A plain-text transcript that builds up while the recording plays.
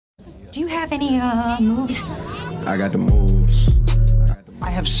Do you have any moves? I got the moves. I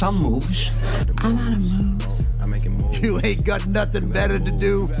have some moves. I'm out of moves. I'm making moves. You ain't got nothing better to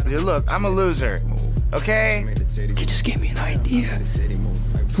do. Hey, look, I'm a loser. Okay? They just gave me an idea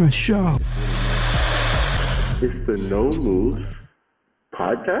for a show. It's the No Moves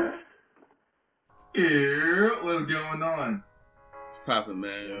podcast. Yeah, what's going on? It's poppin',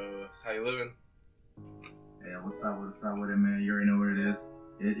 man. Yo, how you living? Hey, what's up with it, man? You already know what it is.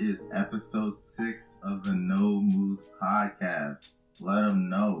 It is episode 6 of the No Moves podcast. Let them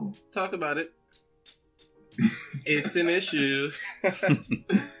know. Talk about it. It's an issue.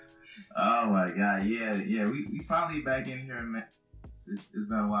 Oh my god, yeah. We finally back in here, man. It's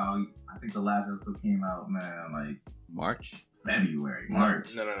been a while. I think the last episode came out, man, like March.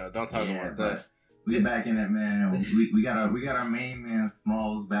 March. No. Don't talk about that. We back in it, man. We got our main man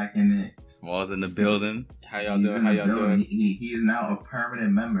Smalls back in it. Smalls in the building. How y'all He's doing? How y'all doing? He is now a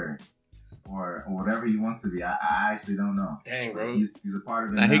permanent member, or whatever he wants to be. I actually don't know. Dang, bro. He's a part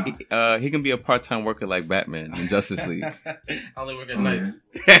of it now. He can be a part-time worker like Batman in Justice League. I only work at nights,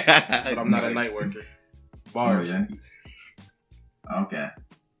 Yeah. but I'm not a night worker. Bars. Oh, yeah. Okay.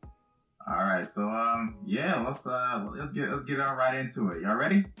 All right. So let's get right into it. Y'all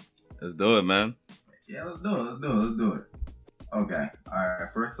ready? Let's do it, man. Yeah, let's do it. Okay. All right.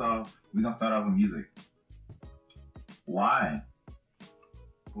 First off, we're gonna start off with music. Why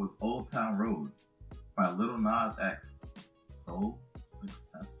was Old Town Road by Lil Nas X so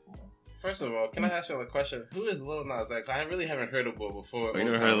successful? First of all, can I ask you a question? Who is Lil Nas X? I really haven't heard of him before. Oh, you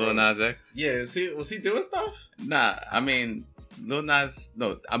never heard of Lil Nas X? Yeah, was he doing stuff? Nah, I mean, Old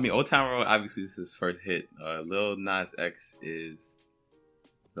Town Road obviously is his first hit. Lil Nas X is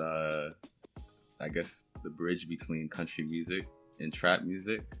the bridge between country music and trap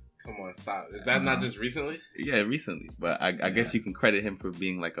music. Come on, stop. Is that not just recently? Yeah, recently. But I guess you can credit him for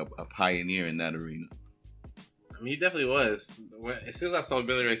being like a pioneer in that arena. I mean, he definitely was. As soon as I saw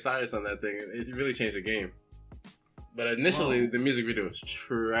Billy Ray Cyrus on that thing, it really changed the game. But initially, the music video was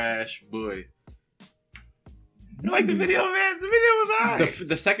trash, boy. You like the video, man? The video was alright.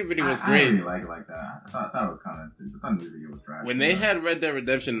 The second video was I great. didn't really like it like that. I thought it was kind of. I thought the video was trash. When they had Red Dead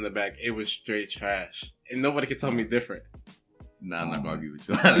Redemption in the back, it was straight trash. And nobody could tell me different. Nah, I'm not gonna argue with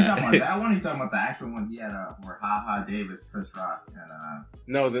you. Are you talking about that one? Or you talking about the actual one he had where Ha Davis, Chris Rock, and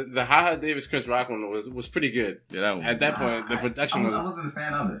No, the Ha Davis Chris Rock one was pretty good. Yeah, that one. At that point, the production I wasn't a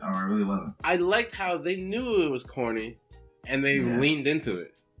fan of it, or I really wasn't. I liked how they knew it was corny, and they leaned into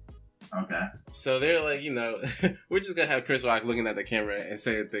it. Okay. So they're like, we're just gonna have Chris Rock looking at the camera and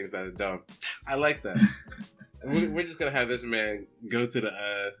saying things that are dumb. I like that. We're just gonna have this man go to the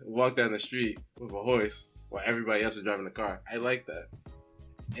walk down the street with a horse while everybody else is driving the car. I like that.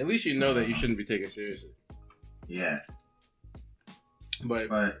 At least you know that you shouldn't be taken seriously. Yeah. But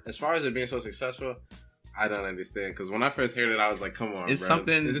as far as it being so successful, I don't understand. Because when I first heard it, I was like, come on, it's bro.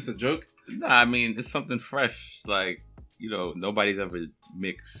 Something. Is this a joke? Nah, I mean, it's something fresh. It's like, nobody's ever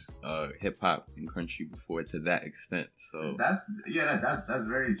mixed hip hop and country before to that extent. So that's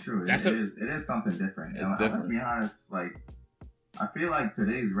very true. It is something different. It's different. Let's be honest. Like, I feel like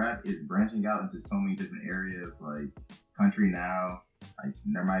today's rap is branching out into so many different areas, like country now. Like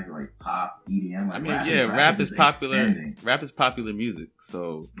there might be like pop, EDM. Like, rap is popular. Expanding. Rap is popular music.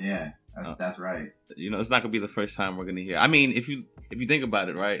 So yeah, that's right. It's not gonna be the first time we're gonna hear. I mean, if you think about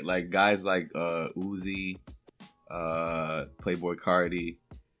it, right? Like guys like Uzi, Playboy Cardi.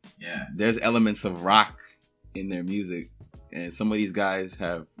 Yeah, there's elements of rock in their music, and some of these guys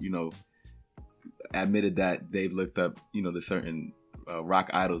have admitted that they've looked up the certain rock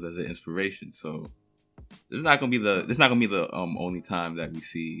idols as an inspiration. So this is not gonna be the only time that we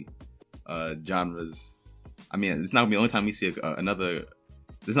see genres. I mean, it's not gonna be the only time we see this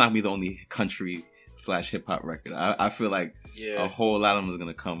is not gonna be the only country / hip hop record. I feel like a whole lot of them is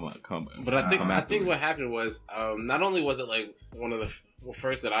gonna come. But I think what happened was not only was it like one of the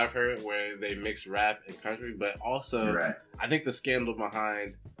first that I've heard where they mixed rap and country, but also I think the scandal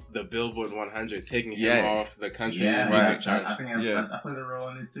behind the Billboard 100 taking him off the country music chart. I think that plays a role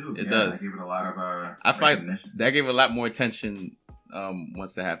in it too. It does. They gave it a lot of. I feel like that gave it a lot more attention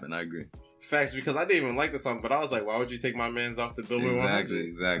once that happened. I agree. Facts, because I didn't even like the song, but I was like, why would you take my man's off the Billboard 100?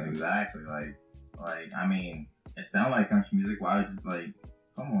 Exactly. Like I mean, it sounds like country music. Why would you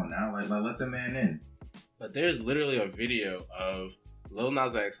come on now, like let the man in? But there's literally a video of Lil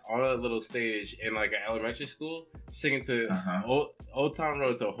Nas X on a little stage in like an elementary school singing to Old Town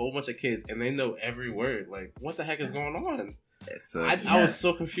Road to a whole bunch of kids, and they know every word. Like, what the heck is going on? I was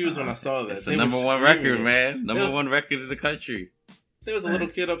so confused when I saw that. It's the number one record, man. Number one record in the country. There was a little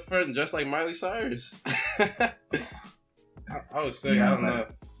kid up front, just like Miley Cyrus. I was sick. I don't know.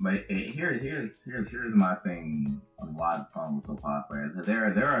 But here's my thing on why the song was so popular.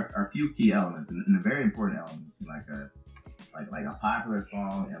 There are a few key elements and very important elements, like a popular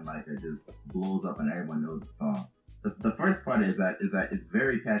song and like it just blows up and everyone knows the song. The first part is that it's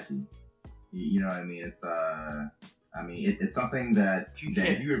very catchy. You know what I mean? It's something that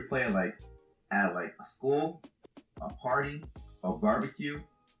if you would play like at like a school, a party, a barbecue,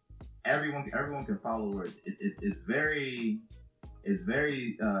 everyone can follow it. It's very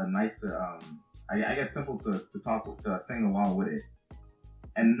nice to I guess simple to sing along with it.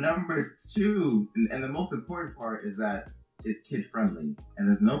 And number two, and the most important part is that it's kid friendly and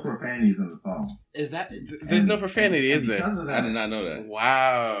there's no profanities in the song. Is that there's no profanity? Is there? I did not know that.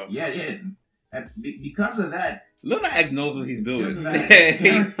 Wow. Yeah. And because of that, Lil Nas X knows what he's doing.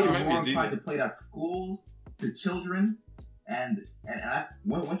 Parents are more inclined to play at schools to children, and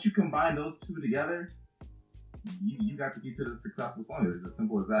once you combine those two together, you got the key to the successful song. It's as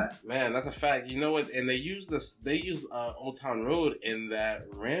simple as that. Man, that's a fact. You know what? And they used Old Town Road in that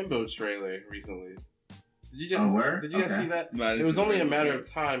Rambo trailer recently. Did you guys see that? No, it was only a matter of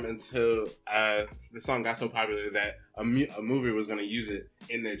time until the song got so popular that a movie was going to use it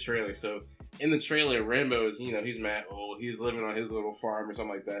in their trailer. So in the trailer, Rambo is, he's mad old. He's living on his little farm or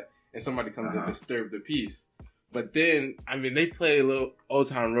something like that. And somebody comes to disturb the peace. But then, they play a little Old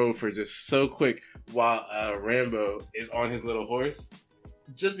Town Road for just so quick while Rambo is on his little horse.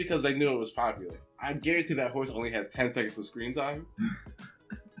 Just because they knew it was popular. I guarantee that horse only has 10 seconds of screen time.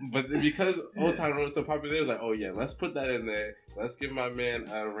 But because Old Town Road is so popular, it's like, oh yeah, let's put that in there. Let's give my man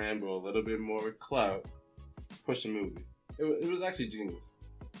Rambo a little bit more clout. Push the movie. It was actually genius.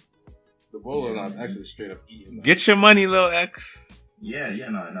 The bowl of Nas X is straight up eating. Get your money, Lil X. Yeah,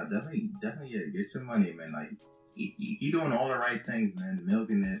 no, definitely, yeah, get your money, man. Like he doing all the right things, man.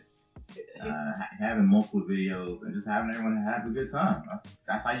 Milking it, having multiple videos, and just having everyone have a good time.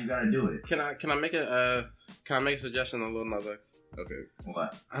 That's how you gotta do it. Can I make a suggestion on Lil Nas X? Okay.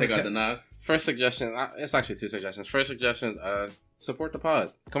 What? Take out the Nas. First suggestion. It's actually two suggestions. First suggestion. Support the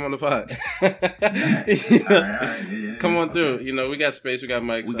pod. Come on the pod. All right, yeah. Come on through. We got space. We got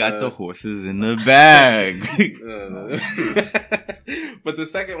mics. We got the horses in the bag. But the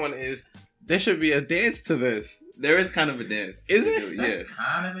second one is there should be a dance to this. There is kind of a dance. Is it? That's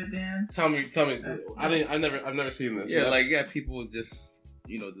kind of a dance. Tell me. I've never seen this. Yeah, people just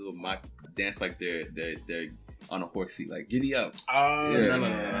do a mock dance like they're on a horse seat, like giddy up. Oh, yeah. No.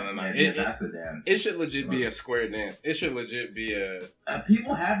 That's a dance. It should legit be a square dance. It should legit be a.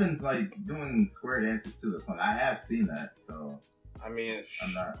 People have been doing square dances to the song. I have seen that, so I'm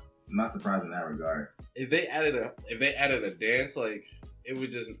not surprised in that regard. If they added a dance, it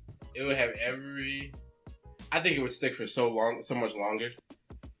would have every. I think it would stick for so much longer.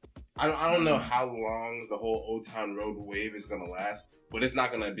 I don't know how long the whole Old Town Road wave is gonna last, but it's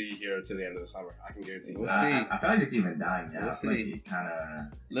not gonna be here to the end of the summer. I can guarantee you. We'll see. I feel like it's even dying now. We'll see. It kind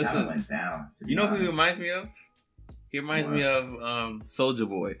of went down. You know who he reminds me of? He reminds me of Soulja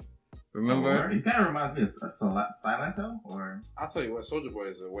Boy. Remember? He kind of reminds me of Silento, or I'll tell you what, Soulja Boy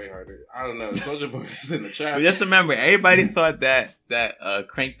is way harder. I don't know. Soulja Boy is in the trap. But just remember, everybody thought that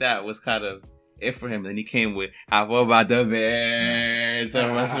Crank That was kind of it for him. Then he came with How About the Band,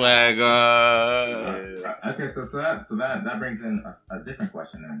 Turn My Swagger. Okay, so that brings in a different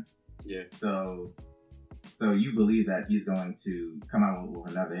question then. Yeah. So you believe that he's going to come out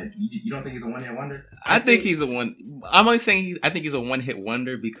with another hit? You don't think he's a one-hit wonder? I think he's a one. I'm only saying I think he's a one-hit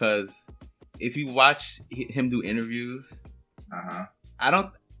wonder because if you watch him do interviews, I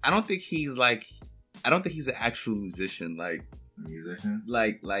don't think he's an actual musician. Like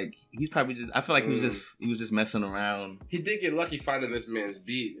he's probably just. I feel like he was just messing around. He did get lucky finding this man's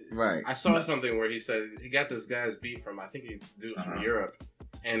beat. Right. I saw something where he said he got this guy's beat from from Europe.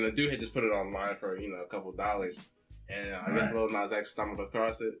 And the dude had just put it online for, a couple $, and I guess Lil Nas X stumbled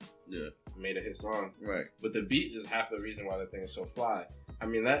across it. Yeah, made a hit song. Right, but the beat is half the reason why that thing is so fly.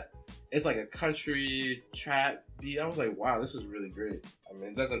 That it's like a country trap beat. I was like, wow, this is really great.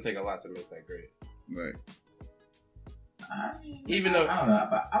 It doesn't take a lot to make that great. Right. Even though I don't know,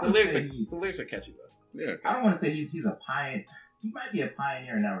 but the lyrics are catchy though. Yeah. I don't want to say he's a pioneer. He might be a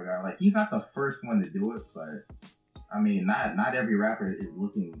pioneer in that regard. He's not the first one to do it, but. Not every rapper is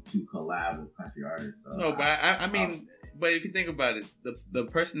looking to collab with country artists. So no, but but if you think about it, the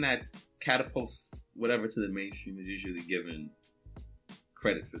person that catapults whatever to the mainstream is usually given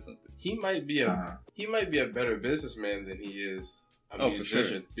credit for something. He might be a better businessman than he is a musician, for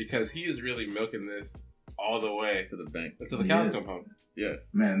sure. Because he is really milking this all the way to the bank until the cows come home.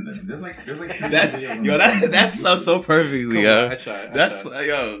 Yes, man. There's like that flows so perfectly, yo. I try. That's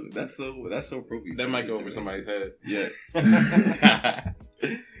so appropriate. That might go over somebody's head. Yeah.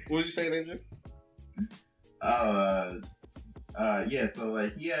 What would you say, AJ? Yeah. So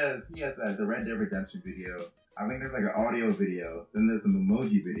like he has the Red Dead Redemption video. I think there's like an audio video. Then there's an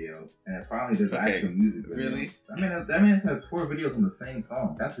emoji video, and finally there's an actual music video. Really? I mean, that man has 4 videos on the same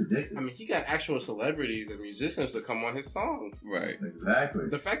song. That's ridiculous. I mean, he got actual celebrities and musicians to come on his song. Right. Exactly.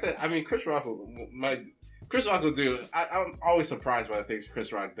 The fact that Chris Rock will do. I'm always surprised by the things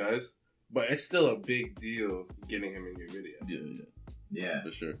Chris Rock does, but it's still a big deal getting him in your video. Yeah,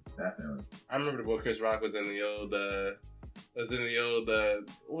 for sure. Definitely. I remember when Chris Rock was in the old the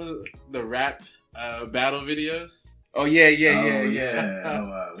rap battle videos. Oh yeah.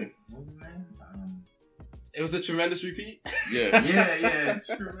 What was his name? It was a tremendous repeat. Yeah. yeah.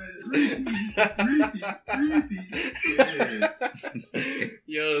 Tremendous repeat.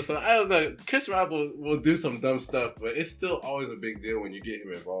 Yo, so I don't know. Chris Rock will do some dumb stuff, but it's still always a big deal when you get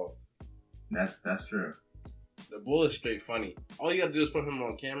him involved. That's true. The bull is straight funny. All you gotta do is put him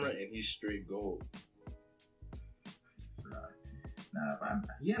on camera, and he's straight gold. Nah,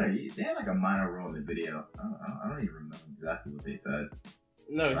 they had like a minor role in the video. I don't even remember exactly what they said.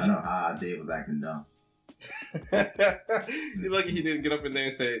 No, I know how Dave was acting dumb. You're lucky he didn't get up in there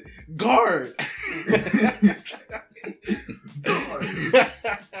and say, "Guard."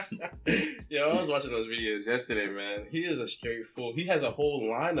 Yo, I was watching those videos yesterday, man. He is a straight fool. He has a whole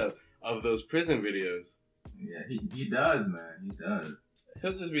lineup of those prison videos. Yeah, he does, man. He does.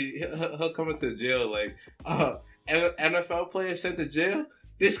 He'll just he'll come into jail like, NFL player sent to jail.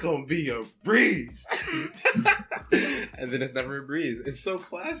 This gonna be a breeze, and then it's never a breeze. It's so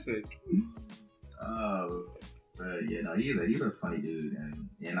classic. He's a funny dude, and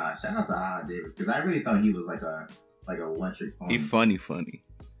shout out to Aha Davis because I really thought he was like a one trick pony. He funny.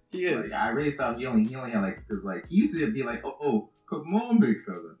 He is. Like, I really thought he only had like because like he used to be like, oh, come on, big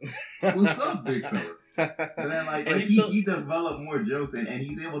fella, what's up, big fella? And then he developed more jokes and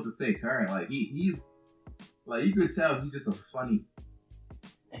he's able to stay current. Like he's like you could tell he's just a funny.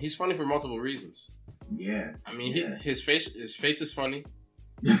 He's funny for multiple reasons. Yeah. I mean, his face is funny.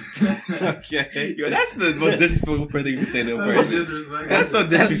 Okay. Yo, that's the most disrespectful thing you can say to a person. That's so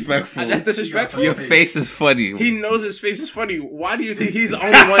disrespectful. That's disrespectful. Your face is funny. He knows his face is funny. Why do you think he's the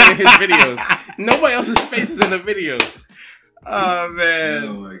only one in his videos? Nobody else's face is in the videos. Oh man!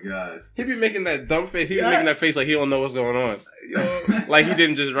 Oh my god! He be making that dumb face. He be making that face like he don't know what's going on. Yo, like he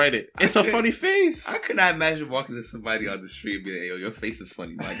didn't just write it. It's a funny face. I could not imagine walking to somebody on the street and be like, "Yo, your face is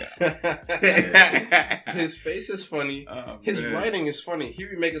funny, my guy." His face is funny. His writing is funny. He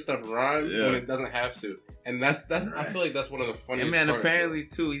be making stuff rhyme when it doesn't have to, and that's. Right. I feel like that's one of the funniest. And man, parts apparently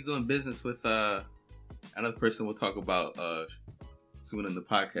too, he's doing business with another person we'll talk about soon in the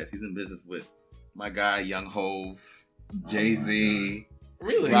podcast. He's in business with my guy Young Hov. Jay-Z,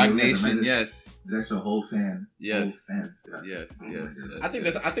 really? Rock Nation, yes. That's your whole fan. Yes. Yes. I think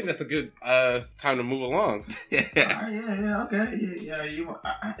that's a good time to move along. Yeah. Okay. Yeah. You want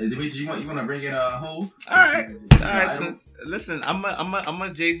to bring in Hov? All right. Listen, I'm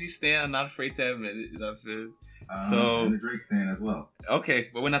a Jay-Z stan. I'm not afraid to admit it. You know what I'm saying? So and a Drake fan as well. Okay,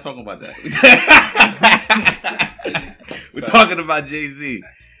 but we're not talking about that. We're talking about Jay-Z.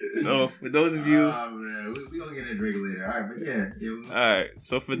 So for those of you, man, we gonna get into Drake later. All right, but yeah. All right.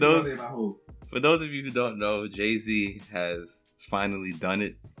 So for those of you who don't know, Jay-Z has finally done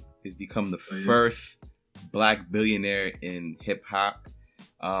it. He's become the first black billionaire in hip hop.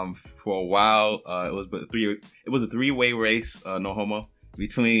 For a while, it was a three-way race, no homo,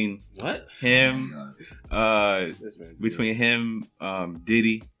 between him,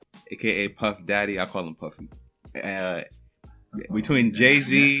 Diddy, aka Puff Daddy. I call him Puffy. Between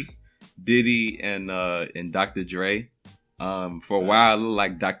Jay-Z, Diddy, and Dr. Dre. For a while, it looked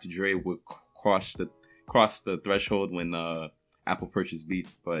like Dr. Dre would cross the threshold when Apple purchased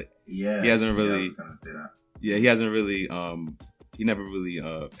Beats, but he hasn't really. Yeah, he hasn't really. He never really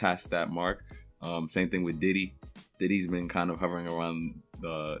passed that mark. Same thing with Diddy. Diddy's been kind of hovering around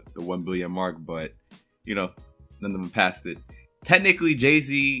the 1 billion mark, but none of them passed it. Technically,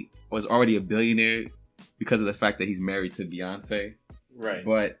 Jay-Z was already a billionaire because of the fact that he's married to Beyonce. Right.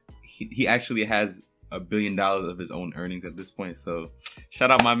 But he actually has $1 billion of his own earnings at this point. So shout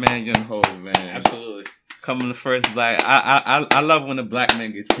out my man Young Hov, man. Absolutely. Coming the first black. I love when a black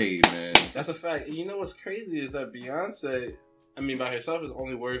man gets paid, man. That's a fact. You know what's crazy is that Beyonce, by herself is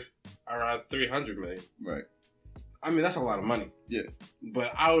only worth around $300 million. Right. That's a lot of money. Yeah.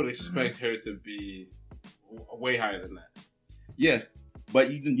 But I would expect her to be way higher than that. Yeah. But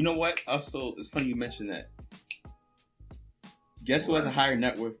you know what? Also, it's funny you mentioned that. Guess who has a higher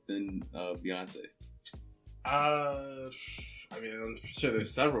net worth than Beyonce? I'm sure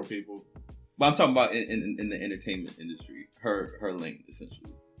there's several people. But I'm talking about in the entertainment industry. Her lane,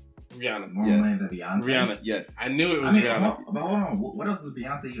 essentially. Rihanna. More Yes. money than Beyonce. Rihanna. Yes. I knew it was I mean, Rihanna. but hold on. What else does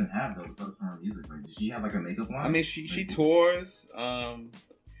Beyonce even have though besides from her music? Like, does she have like a makeup line? I mean, she tours.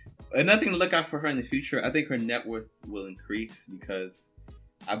 Another thing to look out for her in the future. I think her net worth will increase because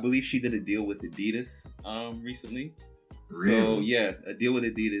I believe she did a deal with Adidas recently. Really? So yeah, a deal with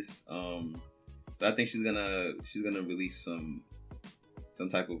Adidas. So I think she's gonna release some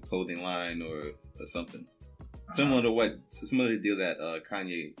type of clothing line or something similar to the deal that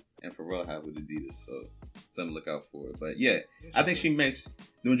Kanye and Pharrell have with Adidas. So something to look out for. But yeah, I think she makes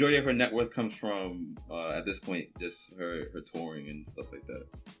the majority of her net worth comes from at this point just her touring and stuff like that.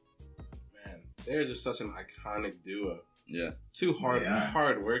 Man, they're just such an iconic duo. Yeah. Two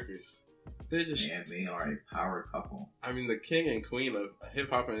hard workers. They're just. Yeah, they are a power couple. I mean, the king and queen of hip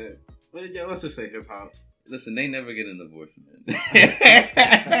hop and yeah, let's just say hip hop. Listen, they never get a divorce,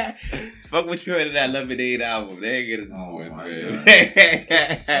 man. Fuck what you heard of that Lemonade album. They ain't get a divorce, man.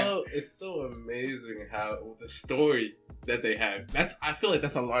 It's so amazing how the story that they have. I feel like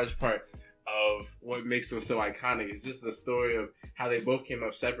that's a large part of what makes them so iconic. It's just the story of how they both came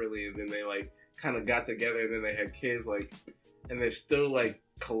up separately and then they like kind of got together and then they had kids, like, and they're still like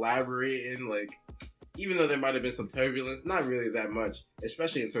collaborating, like, even though there might have been some turbulence, not really that much,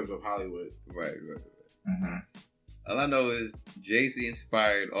 especially in terms of Hollywood. Right. Mm-hmm. All I know is Jay-Z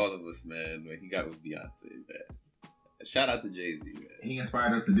inspired all of us, man, when he got with Beyonce, man. Shout out to Jay-Z, man. He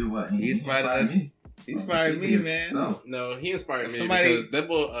inspired us to do what? He inspired us. me. He inspired me, man. No, he inspired me Somebody- because that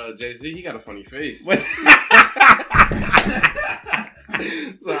boy Jay-Z, he got a funny face.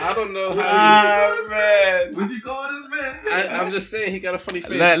 So I don't know how. Man. What you call this man? I'm just saying he got a funny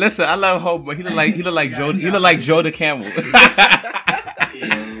face. Listen, I love Hope, but he look like Joe. He look like Joe the Camel.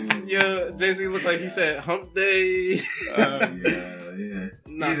 Yeah, Jay-Z looked like he said hump day. Yeah.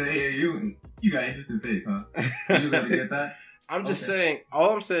 Nah. You got interesting face, huh? You gotta get that. I'm just saying.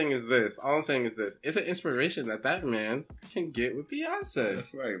 All I'm saying is this. It's an inspiration that man can get with Beyonce.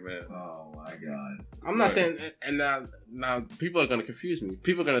 That's right, man. Oh my god. I'm not saying, and now people are gonna confuse me.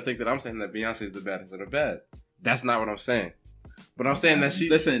 People are gonna think that I'm saying that Beyonce is the baddest of the bad. That's not what I'm saying. But I'm saying that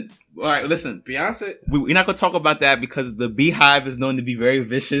Listen. All right, listen. Beyonce. We're not gonna talk about that because the Beehive is known to be very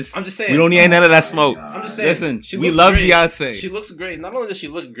vicious. I'm just saying. We don't need none of that smoke. I'm just saying. Listen, she we looks love great. Beyonce. She looks great. Not only does she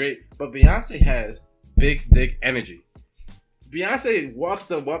look great, but Beyonce has big dick energy. Beyonce walks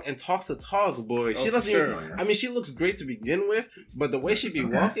the walk and talks the talk, boy. She doesn't even, I mean, she looks great to begin with, but the way she be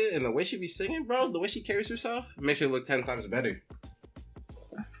walking and the way she be singing, bro, the way she carries herself makes her look 10 times better.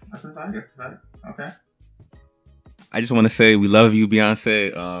 That's a fact. Okay. I just want to say we love you,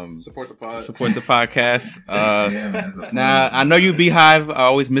 Beyonce. Support the pod. Support the podcast. Man, Now, I know you Beehive are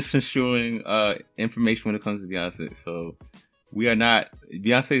always misconstruing information when it comes to Beyonce. So we are not.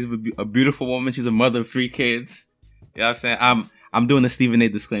 Beyonce is a beautiful woman. She's a mother of 3 kids. You know what I'm saying? I'm doing the Stephen A.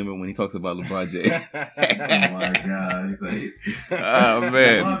 disclaimer when he talks about LeBron James. Oh my god. He's like, Oh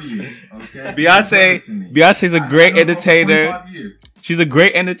man. I love you. Okay. Beyonce's a great entertainer. 25 years. She's a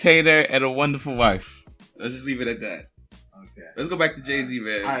great entertainer and a wonderful wife. Let's just leave it at that. Okay. Let's go back to Jay-Z,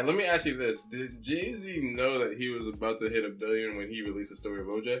 man. All right, let me ask you this. Did Jay-Z know that he was about to hit $1 billion when he released the story of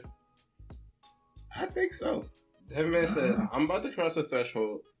OJ? I think so. That man said, I'm about to cross the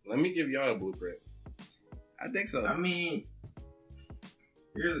threshold. Let me give y'all a blueprint. I think so. I mean,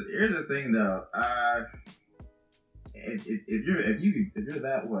 here's the thing though. If you're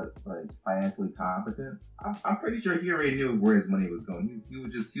that financially competent, I'm pretty sure he already knew where his money was going. He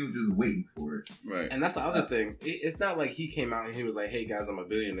was just waiting for it. Right. And that's the other thing. It's not like he came out and he was like, "Hey guys, I'm a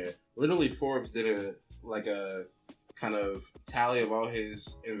billionaire." Literally, Forbes did a kind of tally of all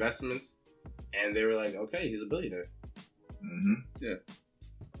his investments, and they were like, "Okay, he's a billionaire." Mm-hmm. Yeah.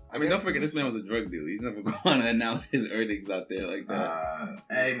 I mean, don't forget, this man was a drug dealer. He's never going to announce his earnings out there like that.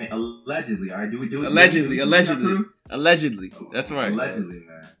 Hey, man, allegedly. All right, do we do it? Allegedly. Proof? Allegedly. That's right. Allegedly,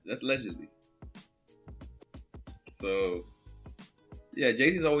 man. That's allegedly. So, yeah,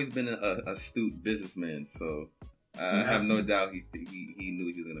 Jay-Z's always been an astute businessman. So, I have no doubt he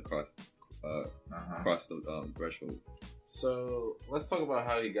knew he was going to cross the threshold. So, let's talk about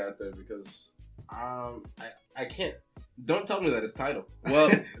how he got there because I can't. Don't tell me that it's title.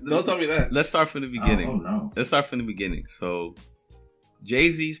 Well, don't tell me that. Let's start from the beginning. Oh, no. Let's start from the beginning. So,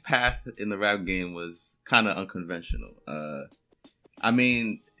 Jay-Z's path in the rap game was kind of unconventional. I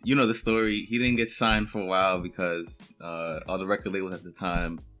mean, you know the story. He didn't get signed for a while because all the record labels at the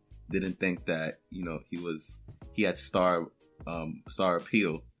time didn't think that he had star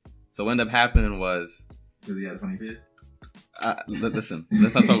appeal. So what ended up happening was. Because he had 20 kids? Listen,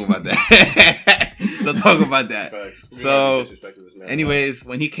 let's not talk about that. So talk about that. So, anyways,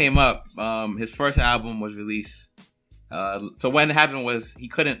 when he came up, his first album was released. So what happened was he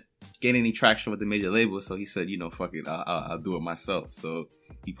couldn't get any traction with the major label, so he said, fuck it, I'll do it myself. So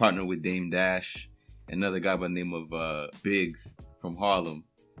he partnered with Dame Dash, another guy by the name of Biggs from Harlem,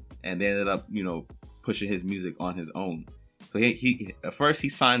 and they ended up, pushing his music on his own. So he at first he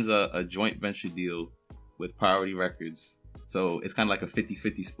signs a joint venture deal with Priority Records. So it's kind of like a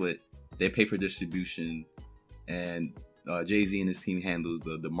 50-50 split. They pay for distribution, and Jay-Z and his team handles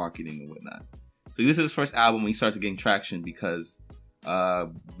the marketing and whatnot. So this is his first album when he starts getting traction because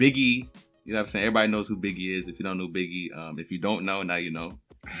Biggie, you know what I'm saying? Everybody knows who Biggie is. If you don't know Biggie, if you don't know, now you know.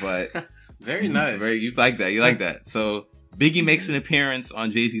 But very nice. You like that. You like that. So Biggie makes an appearance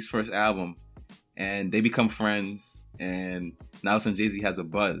on Jay-Z's first album, and they become friends. And now some Jay-Z has a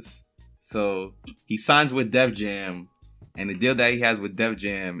buzz. So he signs with Def Jam, and the deal that he has with Def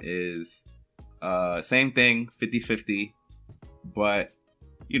Jam is same thing, 50-50, but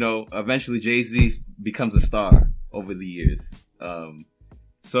eventually Jay-Z becomes a star over the years.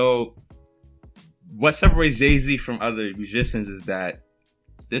 So what separates Jay-Z from other musicians is that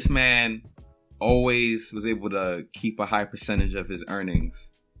this man always was able to keep a high percentage of his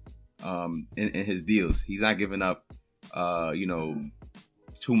earnings in his deals. He's not giving up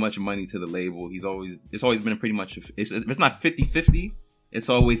too much money to the label. It's always been pretty much, if it's not 50-50, it's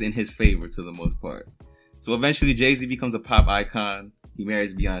always in his favor to the most part. So eventually Jay-Z becomes a pop icon. He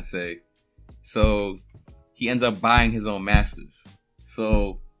marries Beyonce. So he ends up buying his own masters.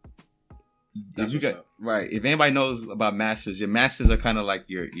 So right. If anybody knows about masters, your masters are kind of like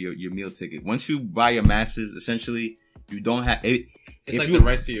your meal ticket. Once you buy your masters, essentially you don't have it. It's like the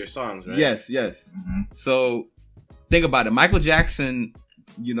rights to your songs, right? Yes. Mm-hmm. So think about it. Michael Jackson,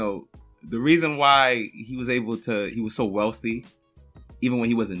 the reason why he was so wealthy, even when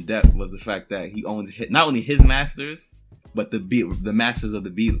he was in debt, was the fact that he owns not only his masters, but the masters of the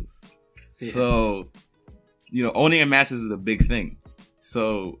Beatles. Yeah. So, owning a masters is a big thing.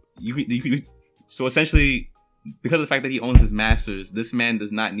 So so essentially, because of the fact that he owns his masters, this man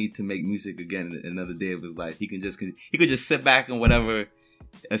does not need to make music again another day of his life. He could just sit back in whatever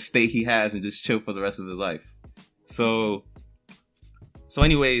estate he has and just chill for the rest of his life. So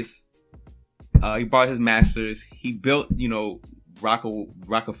anyways, he bought his masters. He built,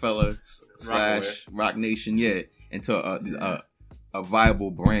 Rockefeller / Rock Nation, into a viable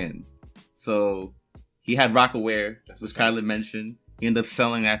brand. So he had Rockaware, which Kyler mentioned. He ended up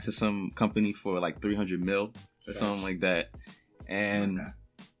selling that to some company for like $300 million or something like that. And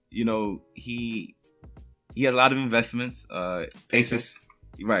he has a lot of investments. Ace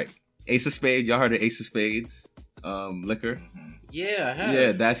of Spades. Y'all heard of Ace of Spades liquor? Yeah, I have.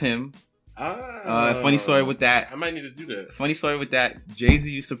 Yeah, that's him. Funny story with that. I might need to do that. Funny story with that. Jay-Z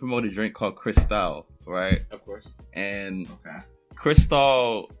used to promote a drink called Cristal, right? Of course. And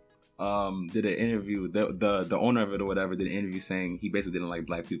Cristal did an interview. The owner of it or whatever did an interview saying he basically didn't like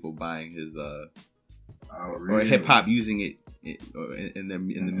black people buying his or hip hop using it in the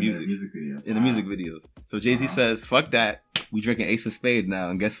music videos. So Jay-Z says, "Fuck that. We drinking Ace of Spade now."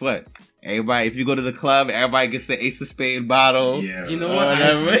 And guess what? Everybody, if you go to the club, everybody gets the Ace of Spade bottle. Yeah. You know what?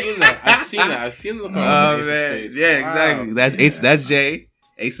 I've seen that. I've seen the bottle of Ace of Spades. Yeah, exactly. That's Ace. That's Jay.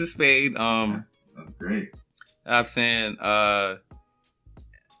 Ace of Spade. That's great. I'm saying,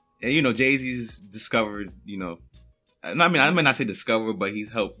 and Jay-Z's discovered, I might not say discovered, but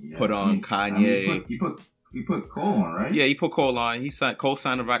he's helped put on Kanye. He put Cole on, right? Yeah, he put Cole on. Cole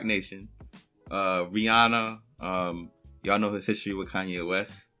signed to Rock Nation. Rihanna. Y'all know his history with Kanye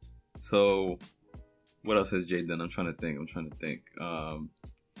West. So, what else has Jay done? I'm trying to think.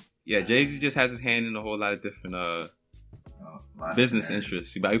 Jay-Z just has his hand in a whole lot of different business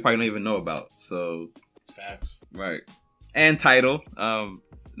interests. But you probably don't even know about. So, facts. Right. And Tidal.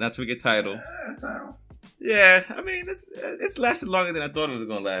 Not to forget Tidal. Tidal. Yeah, I mean it's lasted longer than I thought it was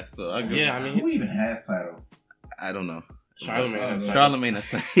gonna last. So who even has Tidal? I don't know. Charlamagne has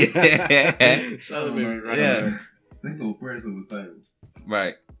Tidal. Charlamagne, right? Yeah. Single person with Tidal.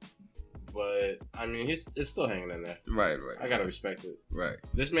 Right. But I mean, it's still hanging in there. Right. I gotta respect it. Right.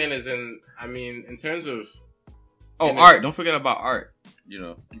 This man is in. I mean, in terms of. Art. Don't forget about art.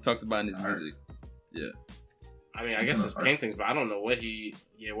 He talks about in his music. Yeah. I mean, I guess it's paintings, but I don't know what he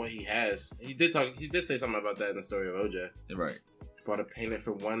has. He did say something about that in the story of OJ. Right. Bought a painting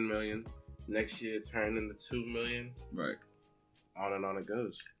for $1 million. Next year, it turned into $2 million. Right. On and on it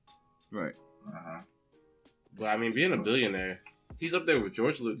goes. Right. But I mean, being a billionaire, he's up there with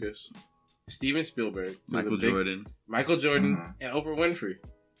George Lucas, Steven Spielberg, Michael Jordan, and Oprah Winfrey.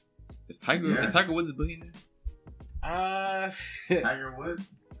 Is Tiger Woods a billionaire? Tiger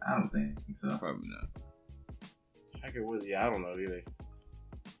Woods? I don't think so. Probably not. Tiger Woods, I don't know either.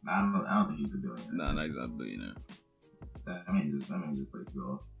 I don't think he's a billionaire. No, he's not a billionaire. I mean, just play too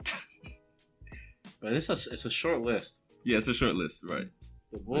old. But it's a short list. Yeah, it's a short list, right?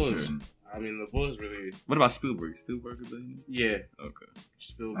 The Bulls. Sure. I mean, the Bulls really. What about Spielberg? Spielberg is in Yeah. Okay.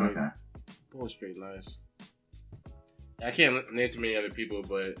 Spielberg. Okay. Bulls straight nice. I can't name too many other people,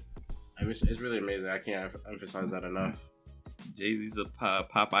 but I mean, it's really amazing. I can't emphasize that enough. Jay-Z's a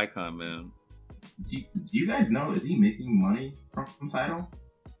pop icon, man. Do you guys know? Is he making money from Tidal?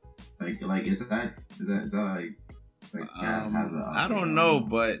 Like is that like I don't know,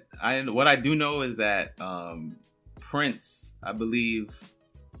 but what I do know is that Prince, I believe,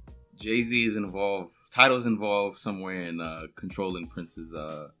 Jay-Z is involved. Tidal's involved somewhere in controlling Prince's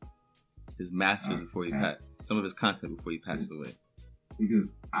his masters before he passed, some of his content before he passed away.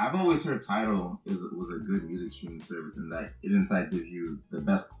 Because I've always heard Tidal was a good music streaming service, and that it in fact gives you the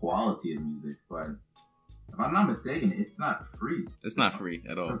best quality of music. But if I'm not mistaken, it's not free. It's not free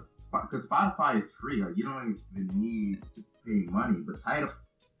at all. Because Spotify is free. Like, you don't even need to pay money. But Tidal,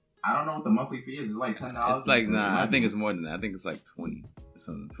 I don't know what the monthly fee is. It's like $10. It's like, nah, I think it's more than that. I think it's like 20 or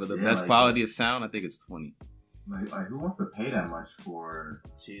something. For the best quality of sound, I think it's 20. Like, who wants to pay that much for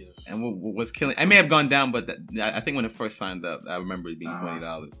Jesus? And what's killing? I may have gone down, but I think when it first signed up, I remember it being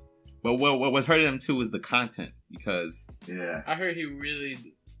 $20. But what was hurting them too was the content, because I heard he really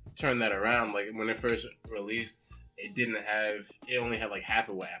turned that around. Like when it first released, it only had like half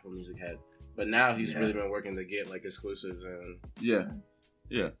of what Apple Music had. But now he's really been working to get like exclusives and and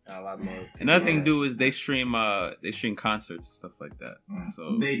a lot more. Another thing do is they stream concerts and stuff like that.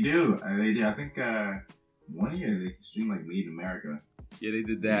 So they do. I think. One year they streamed like Made in America. Yeah, they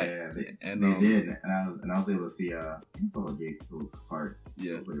did that. Yeah, they did. And I was able to see I saw a Jay Fool's part.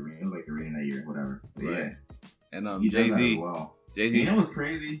 Yeah, it was like the rain that year, whatever. But right. Yeah, and Jay-Z. Well. Jay-Z. You know what's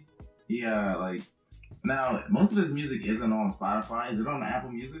crazy? He like now most of his music isn't on Spotify. Is it on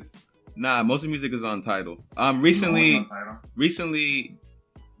Apple Music? Nah, most of the music is on Tidal. Recently,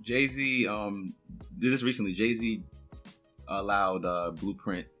 Jay-Z did this recently. Jay-Z allowed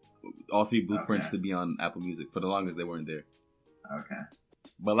Blueprint. All three Blueprints to be on Apple Music. For the longest, they weren't there. Okay.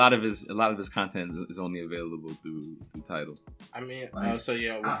 But a lot of his content is only available through Tidal. I mean, I'm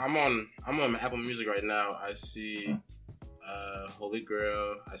on Apple Music right now. I see Holy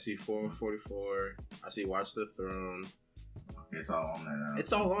Grail. I see 444. I see Watch the Throne. It's all on there.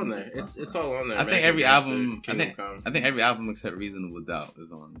 It's all on there. It's all on there. I think every album. I think every album except Reasonable Doubt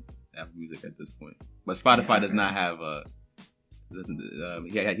is on Apple Music at this point. But Spotify does not have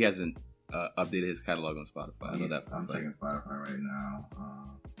he hasn't updated his catalog on Spotify. I know that. I'm checking Spotify right now.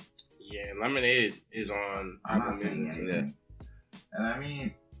 Yeah, Lemonade is on Apple Music. Yeah. And I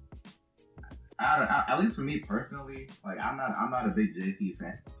mean, at least for me personally, like I'm not a big Jay-Z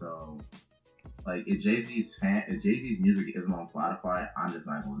fan. So, like if Jay-Z's music isn't on Spotify, I'm just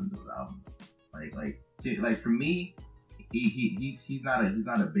not going to do his album. Like for me, he's not a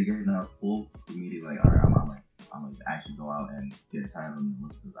big enough pull for me to like. All right, I'm gonna actually go out and get a title and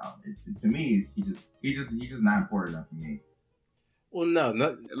look at this album. To me, he's just not important enough for me. Well, no.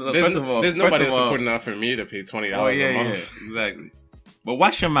 First of all, there's nobody that's important enough for me to pay $20 a month. Yeah, exactly. But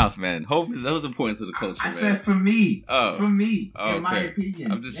watch your mouth, man. Hope is important to the culture. I said for me. For me, in my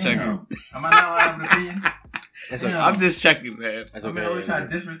opinion. I'm just checking. Am I not allowed to have an opinion? I'm just checking, man. I'm always trying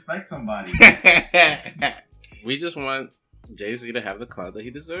to disrespect somebody. We just want Jay-Z to have the clout that he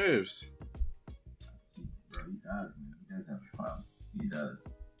deserves. Bro, he does, man. He does have a clout. He does.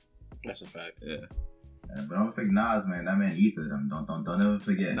 That's a fact. Yeah. But don't forget Nas, man. That man ethered them. Don't ever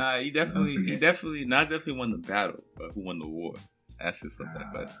forget. Nah, Nas definitely won the battle, but who won the war? Ask yourself that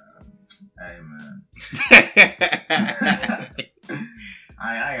question. Hey, man.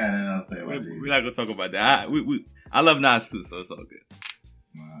 I got nothing else to say about We're not gonna talk about that. I love Nas too, so it's all good.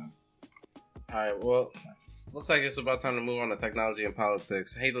 All right, well, looks like it's about time to move on to technology and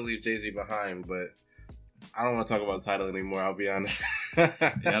politics. Hate to leave Jay-Z behind, but I don't want to talk about Tidal anymore, I'll be honest.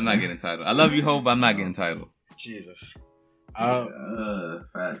 Yeah, I'm not getting Tidal. I love you, Hope, but I'm not getting Tidal. Jesus.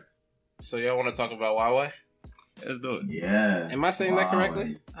 Facts. So y'all want to talk about Huawei? Let's do it. Yeah. Am I saying that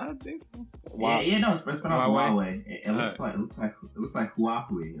correctly? I don't think so. Yeah, no, it's pronounced Huawei. It looks like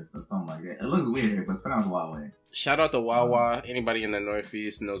Huawei or something like that. It looks weird, but it's pronounced Huawei. Shout out to Wawa. Anybody in the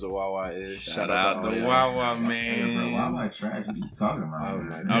Northeast knows what Wawa is. Shout out to Wawa, man. Hey, bro, Wawa trash. What are you talking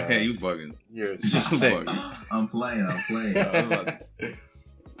about? Okay, you bugging. You're sick. I'm playing.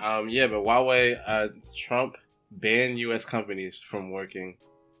 Yeah, but Huawei, Trump banned U.S. companies from working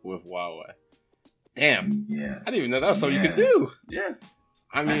with Huawei. Damn. Yeah. I didn't even know that was something you could do. Yeah.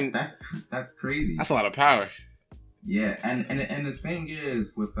 I mean, that's crazy. That's a lot of power. Yeah, and the thing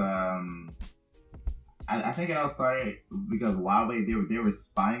is with I I think it all started because Huawei they were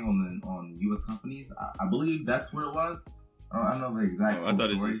spying on U.S. companies. I believe that's what it was. I don't know the exact. I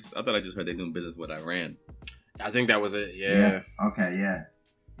thought I just heard they're doing business with Iran. I think that was it. Yeah. Okay.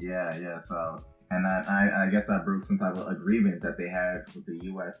 Yeah. So, and I guess I broke some type of agreement that they had with the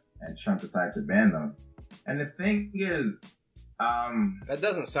U.S. and Trump decided to ban them. And the thing is, that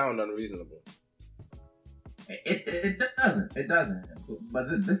doesn't sound unreasonable. It doesn't.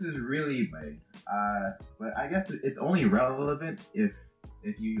 But this is really like, but I guess it's only relevant if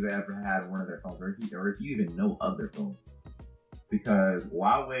you've ever had one of their phones, or if you even know of their phones, because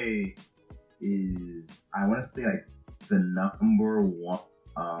Huawei is, I want to say, like the number one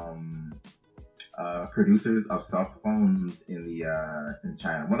producers of cell phones in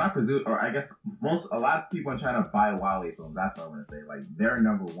China. Well, not produce, or I guess a lot of people in China buy Huawei phones. That's what I want to say. Like, they're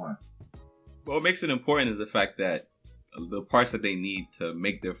number one. What makes it important is the fact that the parts that they need to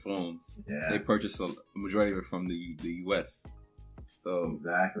make their phones, they purchase a majority of it from the U.S. So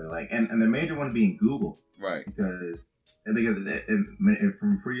exactly, like, and the major one being Google, right? Because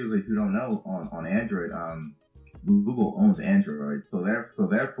for users who don't know, on Android, Google owns Android, so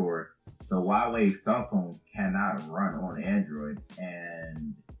therefore the Huawei cell phone cannot run on Android.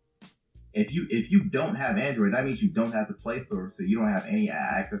 And if you don't have Android, that means you don't have the Play Store, so you don't have any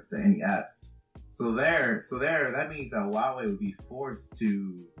access to any apps. So that means that Huawei would be forced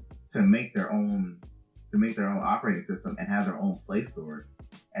to make their own operating system and have their own Play Store.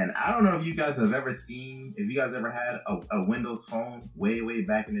 And I don't know if you guys have ever had a Windows phone way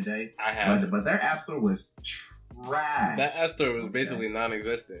back in the day. I have, but their app store was trash. That app store was basically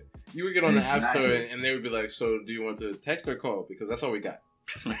non-existent. You would get on the app store and they would be like, "So, do you want to text or call? Because that's all we got."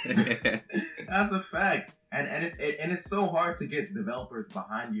 That's a fact, and it's so hard to get developers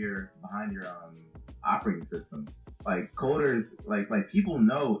behind your operating system. Like coders, like people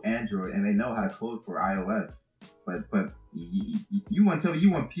know Android and they know how to code for iOS, but you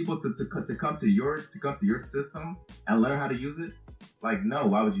want people to come to your system and learn how to use it? Like, no,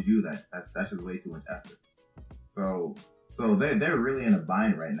 why would you do that? That's just way too much effort. So they're really in a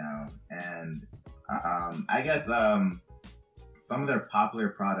bind right now, and I guess some of their popular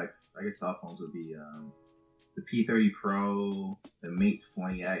products, I guess cell phones, would be the P30 Pro, the Mate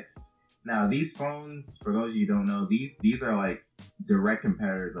 20X. Now, these phones, for those of you who don't know, these are like direct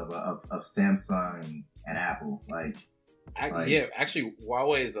competitors of Samsung and Apple. Actually,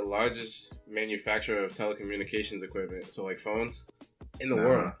 Huawei is the largest manufacturer of telecommunications equipment, so like phones, in the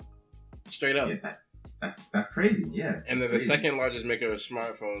world. Straight up. Yeah, that's crazy, yeah. And they're the second largest maker of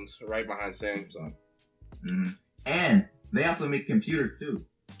smartphones, right behind Samsung. Mm-hmm. And they also make computers too.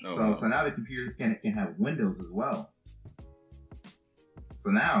 Oh, so now the computers can have Windows as well.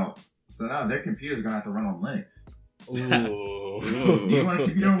 So now their computers are gonna have to run on Linux. Ooh. You want a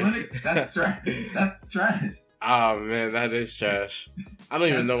computer on Linux? That's trash. That's trash. Oh man, that is trash. I don't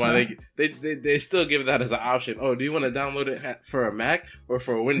even know why they still give that as an option. Oh, do you want to download it for a Mac or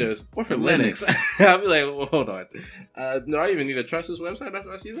for Windows or for Linux? I'll be like, well, hold on. No, I even need to trust this website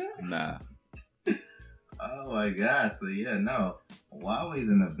after I see that? Nah. Oh my god! So yeah, no, Huawei's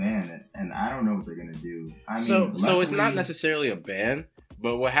in a ban, and I don't know what they're gonna do. I mean, so it's not necessarily a ban,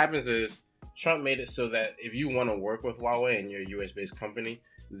 but what happens is Trump made it so that if you want to work with Huawei and you're a U.S. based company,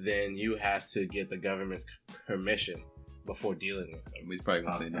 then you have to get the government's permission before dealing with them. He's probably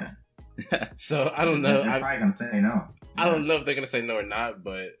gonna say no. So I don't know. They're probably gonna say no. I don't know if they're gonna say no or not,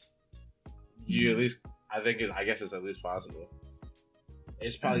 but you at least, I guess it's at least possible.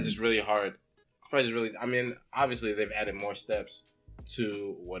 It's probably just really hard. I mean, obviously they've added more steps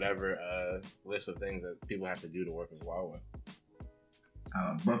to whatever list of things that people have to do to work with Huawei.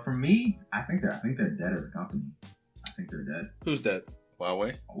 But for me, I think they're dead as a company. I think they're dead. Who's dead?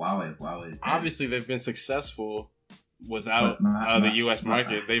 Huawei. Huawei. Obviously, they've been successful without the U.S.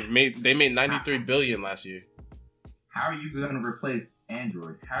 market. They made $93 billion last year. How are you going to replace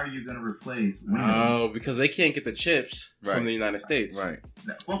Android? How are you going to replace Windows? Oh, because they can't get the chips from the United States. Right.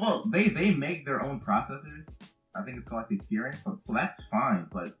 Well, they make their own processors. I think it's called the Kirin, so that's fine.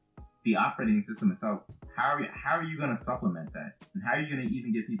 But the operating system itself, how are you going to supplement that? And how are you going to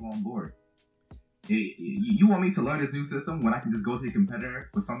even get people on board? You want me to learn this new system when I can just go to a competitor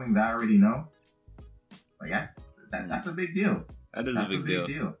with something that I already know? Like, that's a big deal. That is a big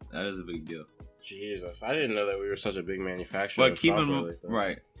deal. That is a big deal. Jesus, I didn't know that we were such a big manufacturer. But keep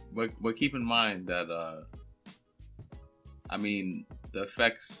in mind that I mean, the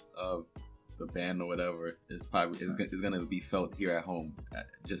effects of the ban or whatever is going to be felt here at home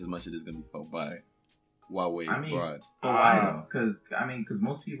just as much as it is going to be felt by Huawei abroad. Why? Because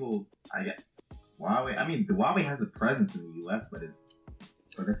most people, Huawei. I mean, the Huawei has a presence in the U.S., but it's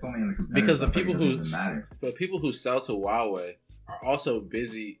But there's so many other competitors. Because the out there, people it doesn't who even matter. but people who sell to Huawei are also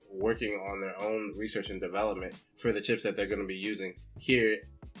busy working on their own research and development for the chips that they're going to be using here,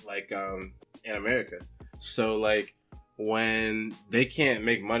 like in America. So like when they can't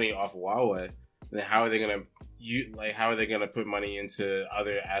make money off Huawei, then how are they going to put money into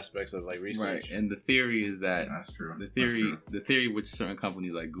other aspects of like research? Right, and the theory is that That's true. the theory which certain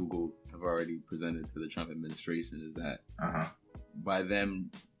companies like Google have already presented to the Trump administration is that by them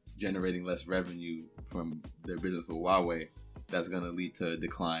generating less revenue from their business with Huawei, that's going to lead to a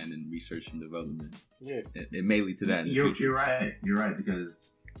decline in research and development. Yeah, it may lead to that in the future. You're right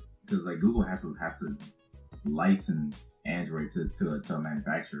because like Google has to license Android to a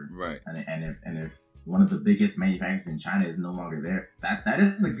manufacturer, Right, and if one of the biggest manufacturers in China is no longer there, that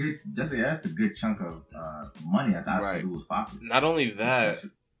is that's a good chunk of money that's out of Google's pockets. not only that,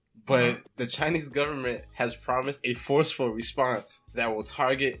 but the Chinese government has promised a forceful response that will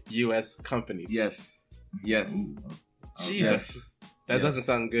target U.S. companies. Yes. Ooh, Jesus, that doesn't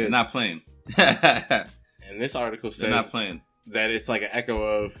sound good. They're not playing. And this article They're says not playing. that it's like an echo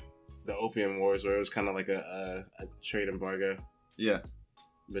of the Opium Wars, where it was kind of like a trade embargo. Yeah,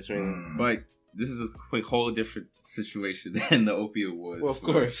 between. But this is a whole different situation than the Opium Wars. Well, of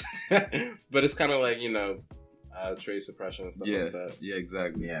course, but it's kind of like trade suppression and stuff like that. Yeah,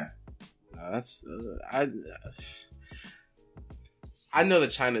 exactly. Yeah, that's I know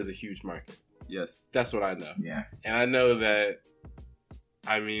that China is a huge market. Yes, that's what I know. Yeah, and I know that.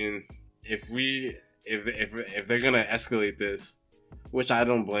 I mean, if they're gonna escalate this, which I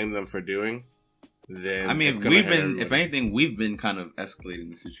don't blame them for doing, then I mean, if anything, we've been kind of escalating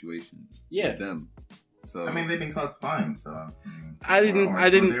the situation. With them. So I mean, they've been caught spying. So I didn't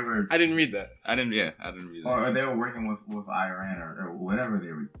read that. I didn't read that. Or they were working with Iran or whatever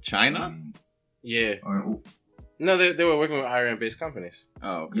they were. China. Yeah. No, they were working with Iran-based companies.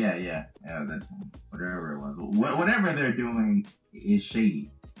 Oh, okay. Yeah. That's whatever it was. Whatever they're doing is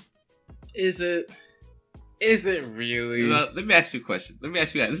shady. Is it really? Let me ask you a question.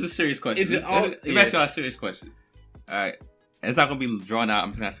 This is a serious question. Is it all? Let me ask you a serious question. All right, it's not gonna be drawn out.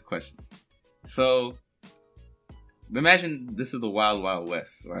 I'm gonna ask a question. So, imagine this is the wild, wild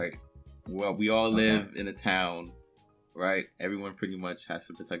west, right? Well, we all live in a town, right? Everyone pretty much has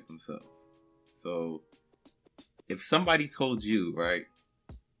to protect themselves. So, if somebody told you, right,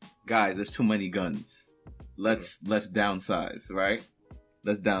 guys, there's too many guns. Let's downsize, right?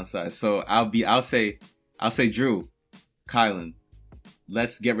 Let's downsize. So I'll say, Drew, Kylan,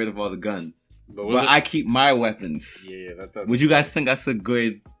 let's get rid of all the guns. But I keep my weapons. Yeah, that does. Would you guys think that's a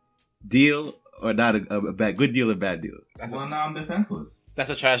good deal or not a bad good deal or bad deal? Well, no, I'm defenseless. That's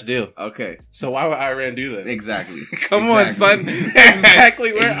a trash deal. Okay. So why would Iran do that? Exactly. Come on, son.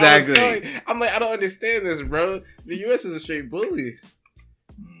 Exactly where I was going. I'm like, I don't understand this, bro. The U.S. is a straight bully.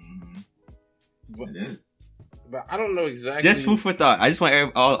 It is. But I don't know exactly. Just food for thought. I just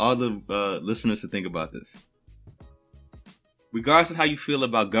want all the listeners to think about this. Regardless of how you feel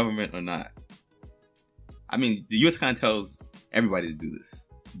about government or not. I mean, the U.S. kind of tells everybody to do this.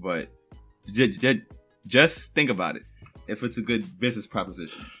 But just think about it. If it's a good business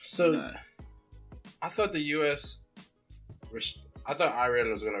proposition. So, I thought the U.S. I thought Iran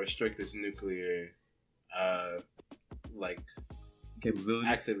was going to restrict its nuclear, capabilities,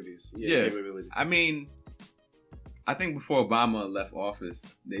 activities. Yeah, capabilities. I mean, I think before Obama left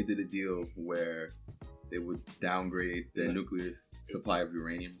office, they did a deal where they would downgrade their nuclear supply of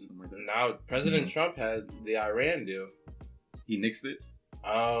uranium or something like that. Now, President Trump had the Iran deal. He nixed it.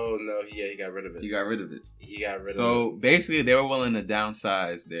 Oh no! Yeah, he got rid of it. So basically, they were willing to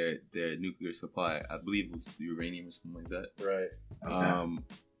downsize their nuclear supply. I believe it was uranium or something like that. Right. Okay.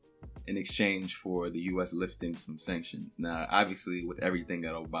 In exchange for the U.S. lifting some sanctions. Now, obviously, with everything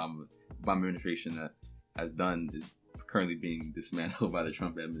that Obama administration has done is currently being dismantled by the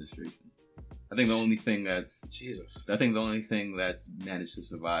Trump administration. I think the only thing that's managed to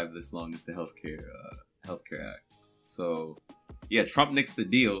survive this long is the Healthcare Act. So. Yeah, Trump nixed the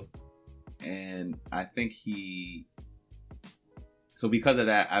deal, and I think so because of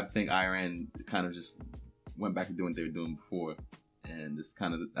that, I think Iran kind of just went back to doing what they were doing before, and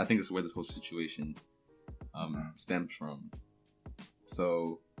I think this is where this whole situation stems from.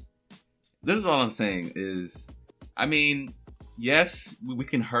 So this is all I'm saying is, I mean, yes, we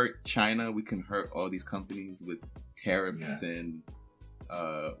can hurt China, we can hurt all these companies with tariffs and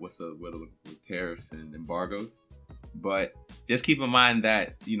tariffs and embargoes. But just keep in mind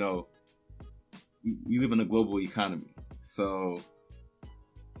that, we live in a global economy. So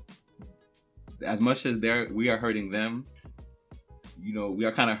as much as we are hurting them, we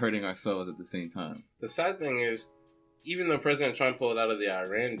are kind of hurting ourselves at the same time. The sad thing is, even though President Trump pulled out of the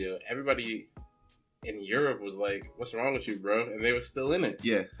Iran deal, everybody in Europe was like, "What's wrong with you, bro?" And they were still in it.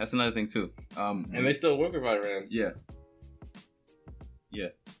 Yeah, that's another thing too. And they still work with Iran. Yeah.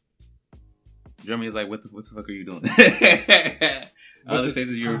 Germany is like, what the fuck are you doing? Other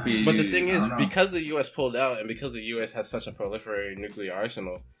states of European But the Union. thing is, because the U.S. pulled out, and because the U.S. has such a proliferated nuclear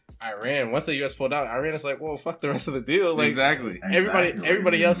arsenal, Iran, once the U.S. pulled out, Iran is like, well, fuck the rest of the deal. Like, exactly.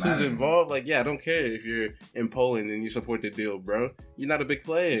 Everybody else who's involved, like, yeah, I don't care if you're in Poland and you support the deal, bro. You're not a big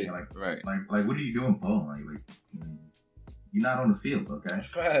player. Yeah, right. Like, what are you doing, Poland? Like, you're not on the field, okay?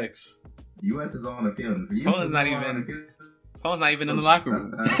 Facts. The U.S. is on the field. And for you, Poland's not even in the locker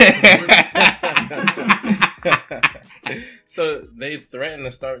room. So they threatened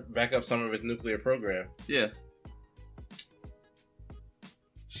to start back up some of its nuclear program. Yeah.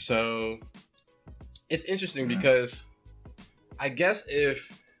 So it's interesting because I guess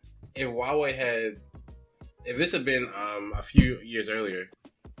if Huawei if this had been a few years earlier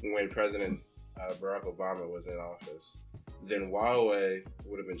when President Barack Obama was in office, then Huawei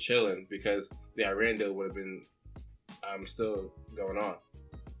would have been chilling because the Iran deal would have been still going on.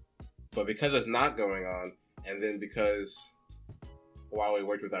 But because it's not going on, and then because Huawei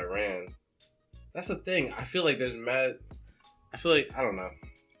worked with Iran, that's the thing. I feel like I don't know.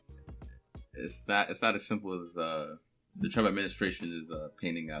 It's not as simple as the Trump administration is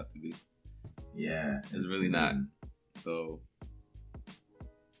painting out to be. Yeah. It's really not. So,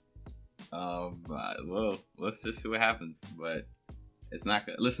 well, let's just see what happens. But it's not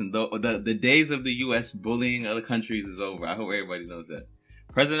gonna listen. The days of the U.S. bullying other countries is over. I hope everybody knows that.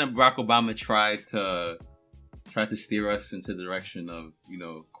 President Barack Obama tried to steer us into the direction of,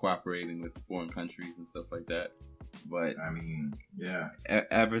 cooperating with foreign countries and stuff like that. But I mean, yeah.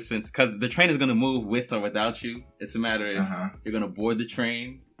 Ever since, because the train is going to move with or without you. It's a matter if you're going to board the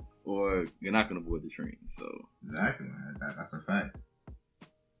train or you're not going to board the train. So exactly, man. That's a fact.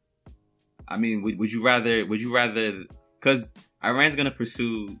 I mean, would you rather? Because Iran's going to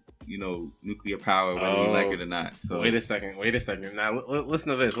pursue, nuclear power whether you like it or not. So wait a second. Now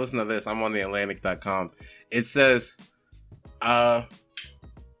listen to this. I'm on the Atlantic.com. It says,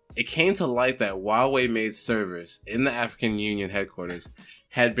 it came to light that Huawei-made servers in the African Union headquarters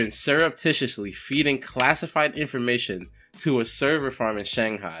had been surreptitiously feeding classified information to a server farm in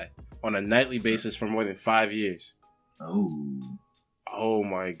Shanghai on a nightly basis for more than 5 years. Oh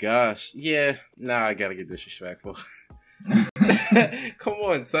my gosh. Yeah, now I gotta get disrespectful. Come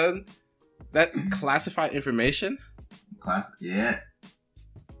on, son. That classified information? Yeah.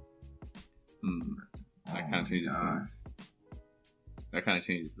 That kind of changes things.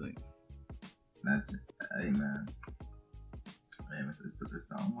 Hey, man.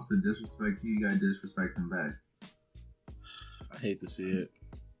 It's almost a disrespect. You gotta disrespect them back. I hate to see it.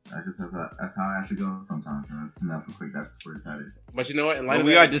 That's how it has to go sometimes. That's enough to quick. That's where it's headed. But you know what?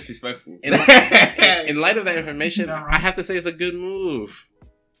 We are disrespectful. In light of that information, I have to say it's a good move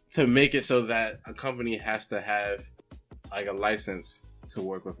to make it so that a company has to have like a license to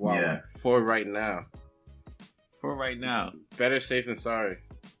work with Huawei for right now. Better safe than sorry.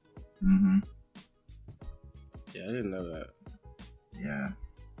 Mm-hmm. Yeah, I didn't know that. Yeah.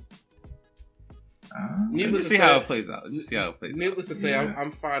 Let's see how it plays out. Needless to say,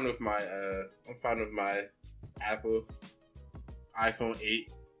 I'm fine with my Apple iPhone 8,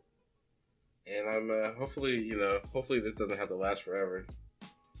 and I'm hopefully this doesn't have to last forever.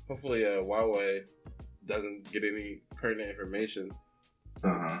 Hopefully, Huawei doesn't get any pertinent information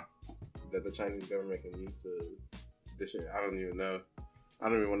that the Chinese government can use to dish it. I don't even know. I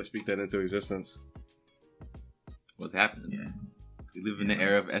don't even want to speak that into existence. What's happening? Yeah. We live in the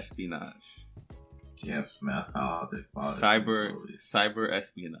era of espionage. Yep, mass politics. Cyber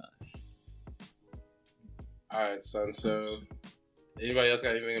espionage. Alright, son, so anybody else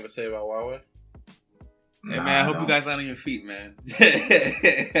got anything to say about Huawei? Hey, man, I hope you guys land on your feet, man.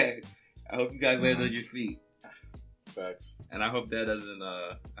 I hope you guys land on your feet. Facts. And I hope that doesn't,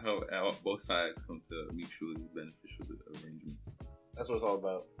 I hope both sides come to a mutually beneficial arrangement. That's what it's all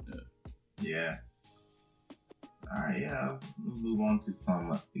about. Yeah. Alright, let's move on to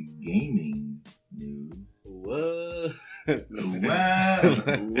some gaming news. What? Hey,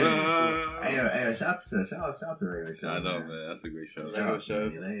 shout out to Regular Show. I know, man. That's a great show. Regular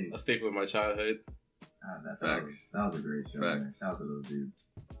Show. A staple of my childhood. That was a great show. Facts. Shout out to those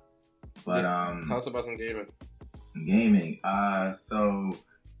dudes. But tell us about some gaming.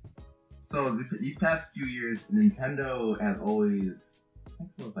 So these past few years, Nintendo has always, I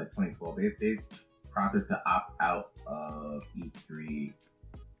think it was like 2012, they've opted to opt out of E3,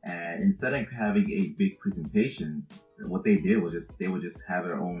 and instead of having a big presentation, what they did was they would just have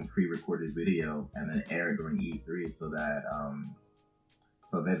their own pre-recorded video and then air it during E3 so that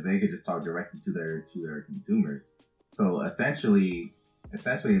they could just talk directly to their consumers. So essentially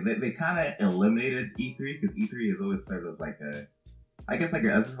they kind of eliminated E3 because E3 has always served as like a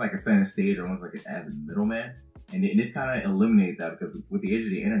center stage or almost like as a middleman, and it did kind of eliminate that because with the age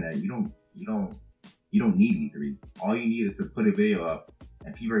of the internet, you don't need E3. All you need is to put a video up,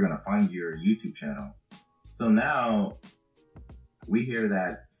 and people are gonna find your YouTube channel. So now we hear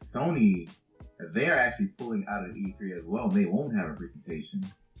that Sony, they're actually pulling out of E3 as well. They won't have a presentation.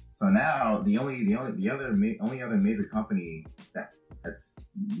 So now the only other major company that's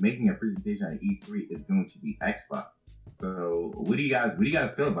making a presentation at E3 is going to be Xbox. So what do you guys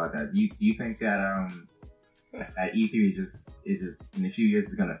feel about that? Do you think that at E3 is just in a few years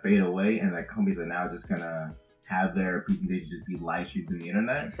is gonna fade away and that companies are now just gonna have their presentation just be live streamed through the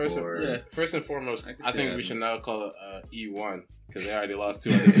internet? First and foremost, I think we should now call it E1 because they already lost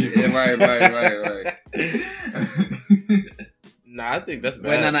 2 other people. Yeah, right. Nah, I think that's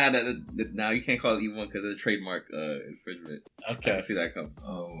bad. Wait, no, you can't call it E1 because of the trademark infringement. Okay. I can see that coming.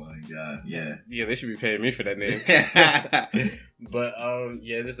 Oh my god, yeah. Yeah, they should be paying me for that name. But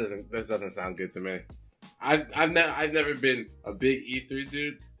yeah, this doesn't sound good to me. I've never been a big E3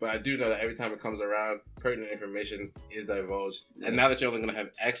 dude, but I do know that every time it comes around, pertinent information is divulged. And now that you're only gonna have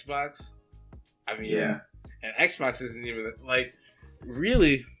Xbox, I mean, yeah, and Xbox isn't even like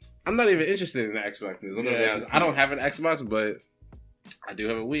really. I'm not even interested in the Xbox news. I'm gonna be honest. I don't have an Xbox, but I do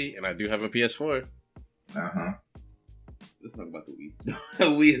have a Wii and I do have a PS4. Let's talk about the Wii. The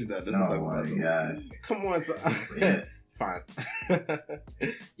Wii is done. Let's talk about the God. Wii. Come on, son. Yeah. Fine.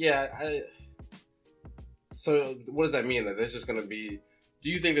 Yeah. So what does that mean? That there's just going to be... Do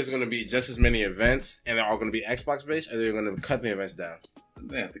you think there's going to be just as many events and they're all going to be Xbox based, or they're going to cut the events down?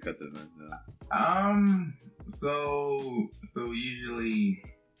 They have to cut the events down. So usually,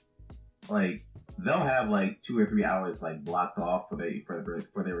 like, they'll have like 2 or 3 hours like blocked off for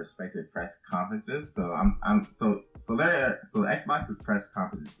their respective press conferences. So so Xbox's press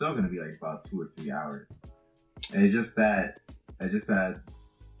conference is still going to be like about 2 or 3 hours. And it's just that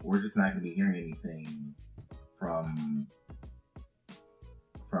we're just not going to be hearing anything from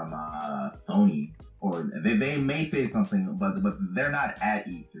Sony, or they may say something, but they're not at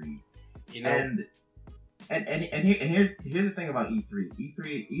E3. You know, and here's the thing about E3.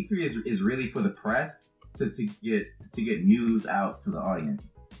 E3 is really for the press to get news out to the audience.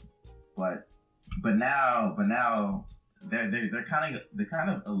 But now they're kind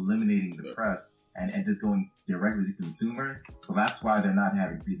of eliminating the press and just going directly to consumer. So that's why they're not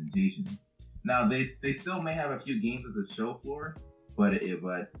having presentations. Now they still may have a few games as a show floor, but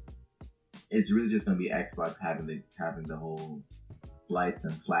it's really just going to be Xbox having the whole lights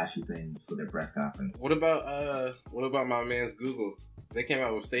and flashy things for their press conference. What about my man's Google? They came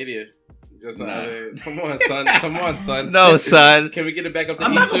out with Stadia. Come on, son. No, son. Can we get it back up to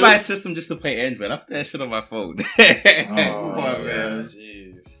I'm E2? not gonna buy a system just to play Android. I put that shit on my phone. Oh, man.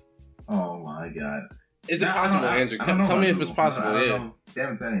 Jeez. Oh my god. Is it possible, Andrew? Tell me if it's possible. Yeah. They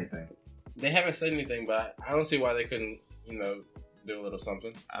haven't said anything. They haven't said anything, but I don't see why they couldn't, do a little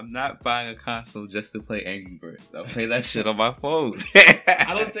something. I'm not buying a console just to play Angry Birds. I'll play that shit on my phone.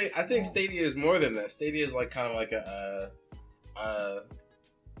 I think Stadia is more than that. Stadia is like kind of like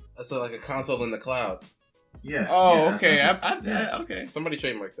like a console in the cloud. Yeah. Oh, yeah, okay. Okay. Somebody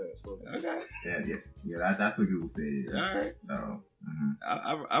trademarked that. So. Okay. Yeah. That's what Google said. All right. So.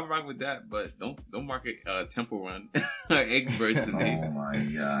 I rock with that, but don't market Temple Run Angry Birds to me. Oh my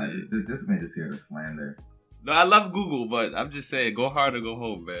god, this man just here to slander. No, I love Google, but I'm just saying, go hard or go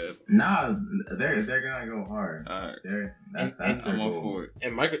home, man. Nah, they're gonna go hard. All right. That's I'm their all goal. for it.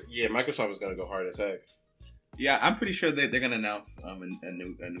 And Microsoft is gonna go hard as heck. Yeah, I'm pretty sure they're gonna announce a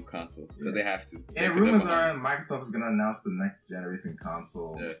new console because they have to. And rumors are Microsoft is gonna announce the next generation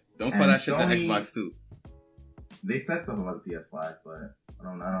console. Yeah. Don't call that shit the Xbox too. They said something about the PS5, but I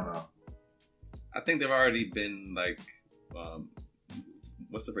don't know. I think they've already been like,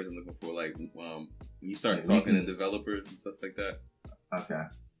 what's the phrase I'm looking for? Like, when you start talking to developers and stuff like that. Okay.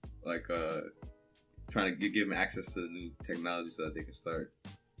 Like, trying to give them access to the new technology so that they can start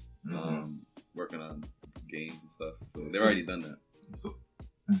working on games and stuff. So they've already done that.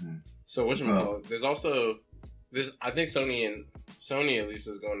 So whatchamacallit? There's I think Sony at least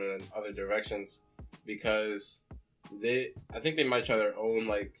is going in other directions because I think they might try their own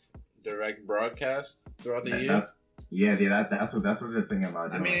like direct broadcast throughout the year. That's what they're thinking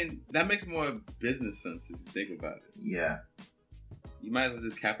about doing. I mean, that makes more business sense if you think about it. Yeah. You might as well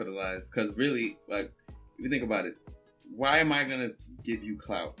just capitalize because really, like, if you think about it, why am I gonna give you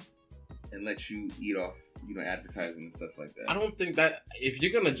clout? and let you eat off, advertising and stuff like that. I don't think that if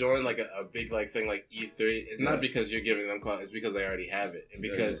you're gonna join like a big like thing like E3, it's not because you're giving them clout. It's because they already have it, and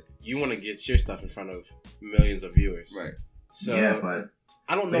because you want to get your stuff in front of millions of viewers. Right. So yeah, but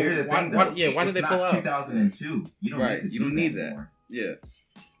I don't know why did they pull out? 2002. You don't need that anymore. Yeah.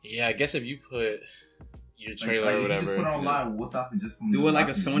 Yeah, I guess if you put your trailer or whatever, you just put on live. What's stopping just from do it like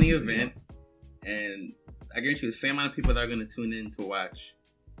a Sony event, and I guarantee you the same amount of people that are going to tune in to watch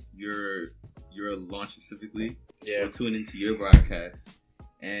your launch specifically, will tune into your broadcast,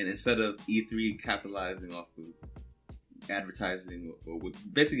 and instead of E3 capitalizing off of advertising or with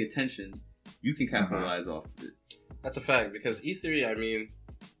basic attention, you can capitalize off of it. That's a fact, because E3, I mean,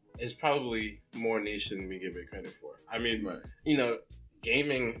 is probably more niche than we give it credit for. I mean,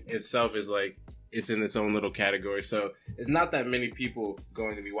 gaming itself is like, it's in its own little category, so it's not that many people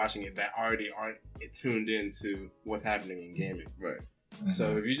going to be watching it that already aren't tuned into what's happening in gaming. Right.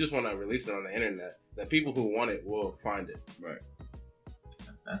 So if you just want to release it on the internet, the people who want it will find it. Right.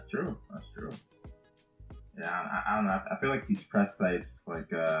 That's true. Yeah, I don't know. I feel like these press sites like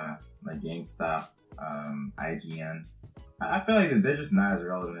GameStop, IGN, I feel like they're just not as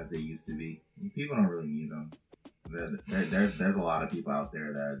relevant as they used to be. People don't really need them. There's a lot of people out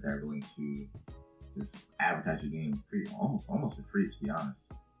there that are willing to just advertise your game free, almost for free, to be honest.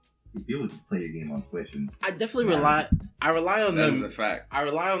 People just play your game on Twitch, and I definitely rely on them. That is a fact. I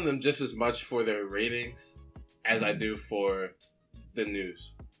rely on them just as much for their ratings as I do for the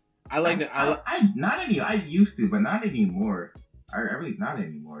news. I like that. I used to, but not anymore. I really not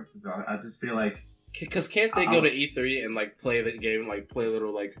anymore. I just feel like, because can't they go to E3 and like play the game, like play a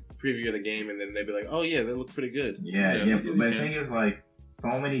little like preview of the game, and then they'd be like, oh yeah, they look pretty good. Yeah. But the thing is, like,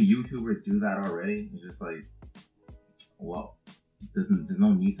 so many YouTubers do that already. It's just like, well, there's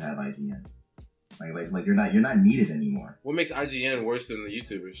no need to have IGN. Like you're not needed anymore. What makes IGN worse than the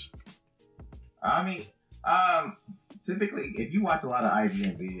YouTubers? I mean, typically, if you watch a lot of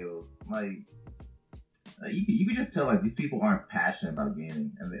IGN videos, like, you can just tell, like, these people aren't passionate about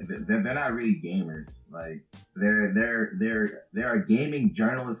gaming, and they're not really gamers. Like, they're a gaming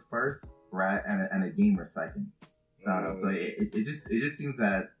journalist first, right, and a gamer second. So it just seems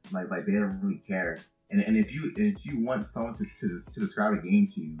that like they don't really care. And if you want someone to describe a game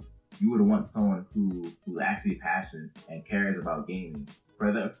to you, you would want someone who's actually passionate and cares about gaming.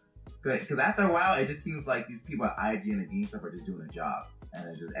 Because after a while, it just seems like these people at IGN and GameStop are just doing a job, and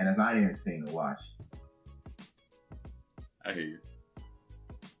it's not entertaining to watch. I hear you.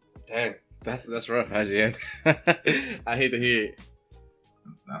 Dang, that's rough, IGN. I hate to hear it.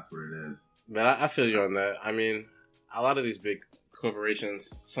 That's what it is. But I feel you on that. I mean, a lot of these big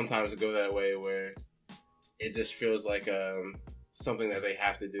corporations sometimes go that way where it just feels like something that they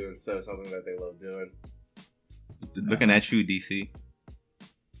have to do instead of something that they love doing. Looking at you, DC.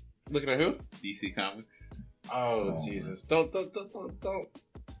 Looking at who? DC Comics. Oh, Jesus. Don't.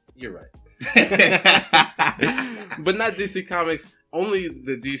 You're right. But not DC Comics, only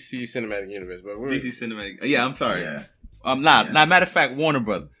the DC Cinematic Universe. But we're DC Cinematic. Yeah, I'm sorry. Yeah. Matter of fact, Warner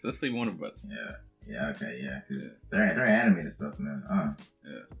Brothers. Let's say Warner Brothers. Yeah, okay, yeah. Cause they're animated stuff, man.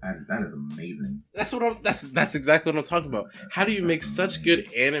 That is amazing. That's exactly what I'm talking about. How do you make such good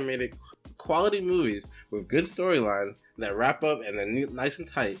animated quality movies with good storylines that wrap up and then nice and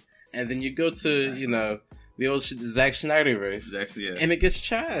tight, and then you go to the old Zack Snyderverse, and it gets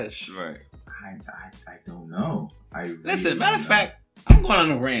trashed. Right. I don't know. Listen, matter of fact, I'm going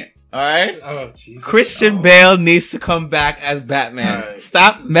on a rant. All right. Oh, Jesus. Christian Bale needs to come back as Batman. Right.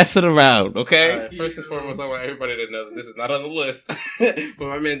 Stop messing around, okay? Right. First and foremost, I want everybody to know that this is not on the list. But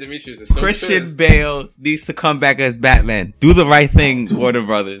my man Demetrius is so Christian pissed. Bale needs to come back as Batman. Do the right thing, Warner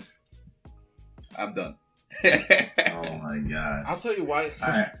Brothers. I'm done. Oh my God. I'll tell you why. All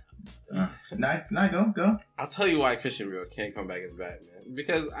right. Go. I'll tell you why Christian Bale can't come back as Batman.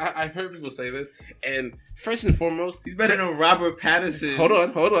 Because I've heard people say this, and first and foremost, he's better than Robert Pattinson. Hold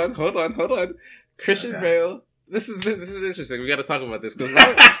on. Christian Bale. This is interesting. We got to talk about this because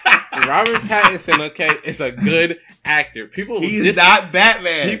Robert Pattinson, is a good actor. He's not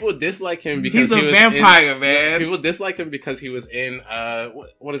Batman. People dislike him because he's a vampire, man. People dislike him because he was in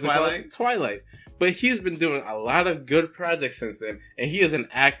what is it called? Twilight. But he's been doing a lot of good projects since then, and he is an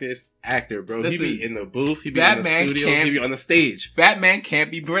actor, bro. Listen, he be in the booth, he be in the studio, he be on the stage. Batman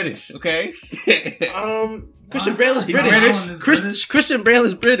can't be British, okay? Christian Bale is British. Christian Bale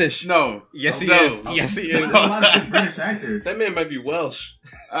is British. No. Yes, he is. Yes, he is. There's a lot of good British actors. That man might be Welsh.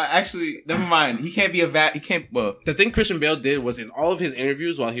 Actually, never mind. He can't be he can't. Well, the thing Christian Bale did was in all of his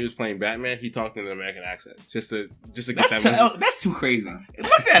interviews while he was playing Batman, he talked in an American accent just to get that. That's too crazy. Look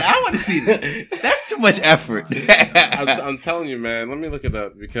at that. I want to see this. That's too much effort. I'm telling you, man. Let me look it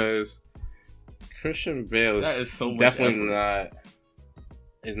up because Christian Bale That is so much definitely effort.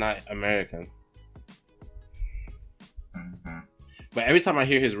 not American. Mm-hmm. But every time I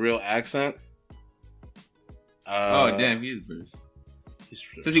hear his real accent, Oh damn, he is British. he's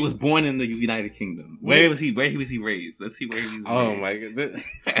Since he was born in the United Kingdom, where was he raised? Let's see where he was. Oh raised. my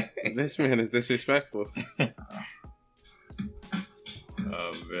god, this man is disrespectful.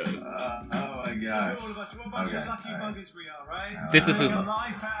 Oh man. Oh my god. Okay. All right. This is his. Oh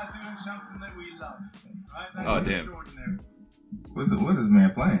damn. What's this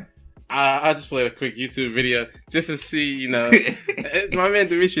man playing? I just played a quick YouTube video just to see, you know, my man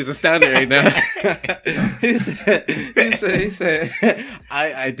Dimitri is astounded right now. he said,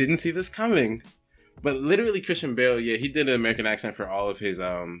 I didn't see this coming. But literally Christian Bale, yeah, he did an American accent for all of his,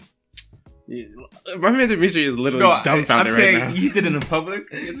 my man Dimitri is literally dumbfounded I'm saying right now. he did it in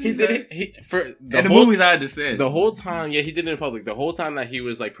public. He did it, for the And the whole, movies I understand. the whole time, yeah, he did it in public. The whole time that he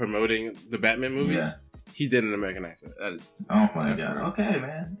was like promoting the Batman movies, Yeah. he did an American accent. That is. Oh my god. Okay,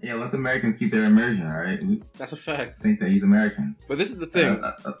 man. Yeah, let the Americans keep their immersion, all right? We That's a fact. think that he's American. But this is the thing.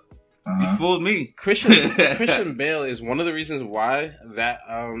 He fooled me. Christian Bale is one of the reasons why that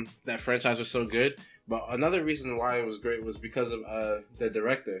franchise was so good. But another reason why it was great was because of the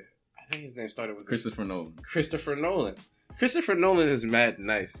director. I think his name started with Christopher Nolan. Christopher Nolan. Christopher Nolan is mad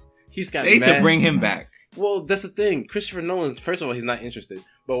nice. He's got They need mad, to bring him back. Well, that's the thing. Christopher Nolan, first of all, he's not interested.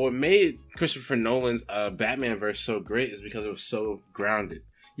 But what made Christopher Nolan's Batman verse so great is because it was so grounded.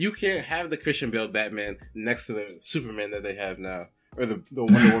 You can't have the Christian Bale Batman next to the Superman that they have now. Or the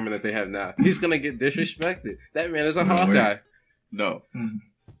Wonder Woman that they have now. He's going to get disrespected. That man is a Hawkeye. No.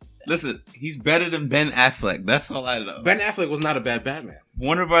 Listen, he's better than Ben Affleck. That's all I know. Ben Affleck was not a bad Batman.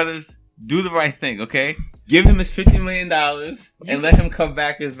 Warner Brothers, do the right thing, okay? Give him his $50 million and let him come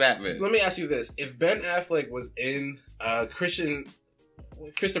back as Batman. Let me ask you this. If Ben Affleck was in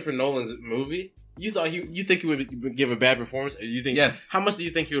Christopher Nolan's movie, you think he would give a bad performance? Or you think Yes. How much do you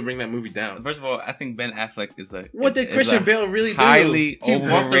think he would bring that movie down? First of all, I think Ben Affleck is What did Christian Bale really do? highly He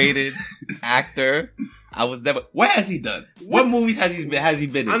walked overrated actor. I was never. What has he done? What movies has he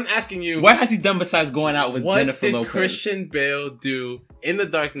been in? I'm asking you. What has he done besides going out with What Jennifer did Lopez? Christian Bale do in The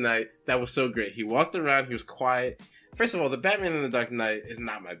Dark Knight that was so great? He walked around. He was quiet. First of all, the Batman in The Dark Knight is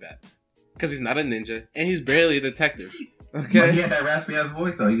not my Batman because he's not a ninja and he's barely a detective. But he Okay, had that raspy ass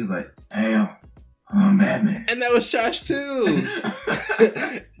voice, though. He was like, hey, I'm Batman. and that was Josh too.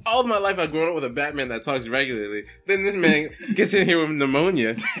 All my life I've grown up with a Batman that talks regularly. Then this man gets in here with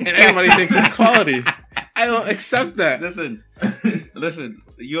pneumonia, and everybody thinks it's quality. I don't accept that. Listen.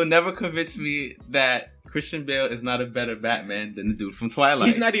 You'll never convince me that Christian Bale is not a better Batman than the dude from Twilight.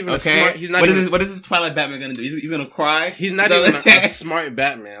 He's not even a okay? smart. He's not. What even, is this Twilight Batman gonna do? He's gonna cry. He's not Is even that- a smart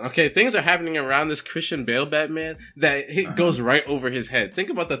Batman. Okay, things are happening around this Christian Bale Batman that it goes right over his head. Think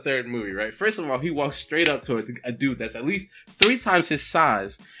about the third movie, right? First of all, he walks straight up to a dude that's at least 3 times his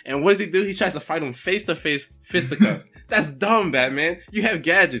size, and what does he do? He tries to fight him face to face, fisticuffs. That's dumb, Batman. You have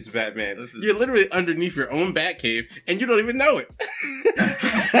gadgets, Batman. You're literally underneath your own Batcave, and you don't even know it.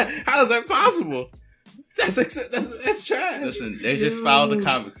 How is that possible? That's trash. Listen, they just follow the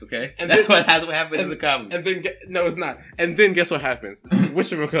comics, okay? And That's then- what happens in the comics. And then, no, it's not. And then guess what happens?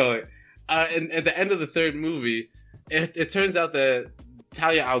 Whatchamacallit? And at the end of the third movie, it turns out that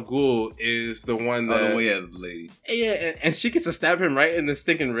Talia al Ghul is the one that... Oh, yeah, the lady. Yeah, and she gets to stab him right in the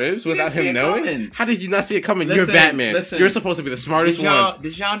stinking ribs You without didn't see him it knowing. coming. How did you not see it coming? Listen, You're Batman. listen. You're supposed to be the smartest one.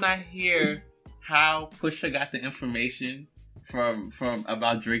 Did y'all not hear how Pusha got the information from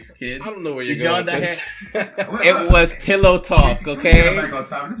about Drake's kid? I don't know where you're Did y'all going. not with hear? this. It was pillow talk, Get okay? back on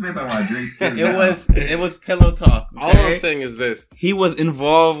top. This man talking about Drake's kids It now. was pillow talk. Okay? All I'm saying is this. He was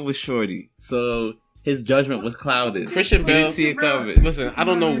involved with Shorty, so his judgment was clouded. Christian He Bale... didn't see it coming. Listen, I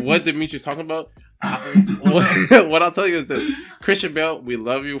don't know what Dimitri's talking about. What I'll tell you is this: Christian Bale, we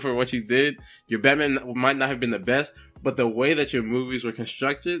love you for what you did. Your Batman might not have been the best, but the way that your movies were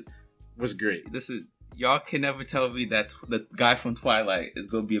constructed was great. Y'all can never tell me that the guy from Twilight is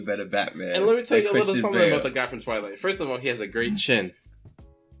going to be a better Batman. And let me tell than you a little Christian something Bale. about the guy from Twilight. First of all, he has a great chin.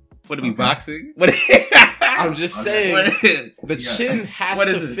 What are we boxing? What? I'm just saying, the chin has What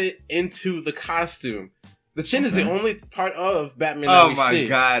to is this? fit into the costume. The chin is the only part of Batman Oh that we my see.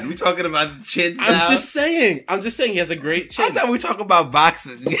 god, we talking about chins now? I'm just saying he has a great chin. I thought we were talking about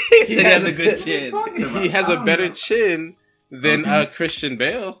boxing. he has a good chin. He has a better chin than Christian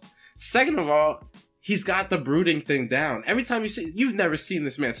Bale. Second of all, he's got the brooding thing down. Every time you've never seen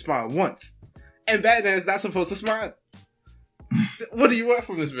this man smile once. And Batman is not supposed to smile. What do you want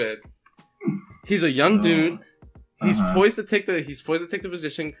from this man? He's a young dude. He's poised to take the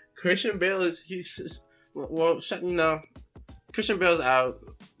position. Christian Bale Christian Bale's out.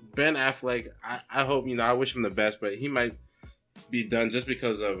 Ben Affleck, I hope, I wish him the best, but he might be done just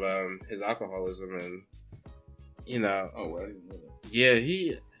because of his alcoholism and, Oh, well, I didn't know that. yeah,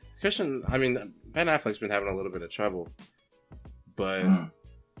 Ben Affleck's been having a little bit of trouble, but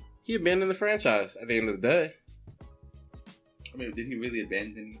he abandoned the franchise at the end of the day. I mean, did he really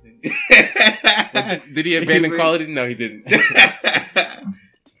abandon anything? Did he abandon quality? No, he didn't.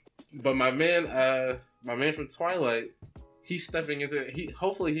 But my man from Twilight, he's stepping into.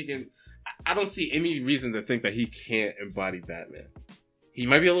 Hopefully he can. I don't see any reason to think that he can't embody Batman. He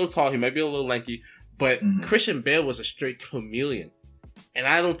might be a little tall, he might be a little lanky, but Christian Bale was a straight chameleon, and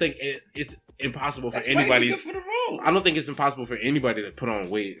I don't think it's impossible for anybody. For the role. I don't think it's impossible for anybody to put on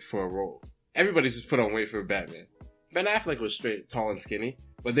weight for a role. Everybody's just put on weight for Batman. Ben Affleck was straight tall and skinny,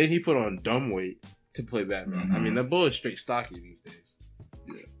 but then he put on dumb weight to play Batman. I mean, the bull is straight stocky these days.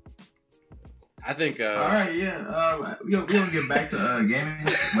 Yeah. I think. All right, yeah. We gonna get back to gaming,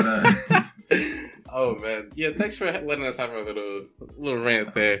 but oh man, yeah. Thanks for letting us have a little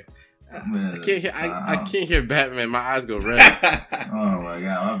rant there. I can't hear Batman. My eyes go red. Oh my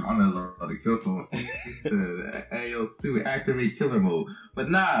god, I'm about to kill someone. AO2 activate killer mode, but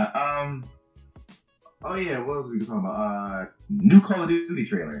nah. Oh yeah, what else we talking about? New Call of Duty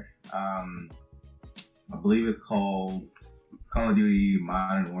trailer. I believe it's called Call of Duty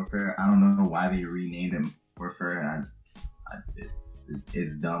Modern Warfare. I don't know why they renamed it Warfare.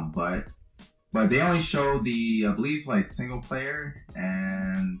 It's dumb, but they only showed the, I believe, like single player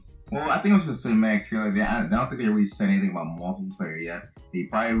and, well, I think it was just a cinematic trailer. I don't think they really said anything about multiplayer yet. They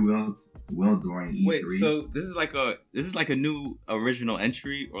probably will during E3. Wait, so this is like a new original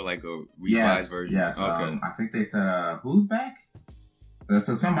entry or like a revised version? Yes. Okay. I think they said who's back?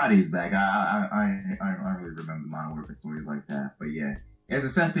 So somebody's back. I don't really remember Modern Warfare stories like that, but yeah, it's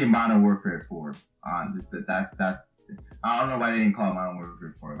essentially Modern Warfare 4. That's I don't know why they didn't call it Modern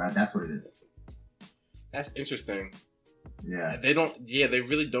Warfare 4, but that's what it is. That's interesting. Yeah. They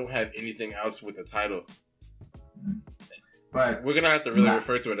really don't have anything else with the title. But we're gonna have to really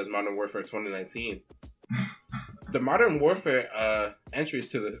refer to it as Modern Warfare 2019. The Modern Warfare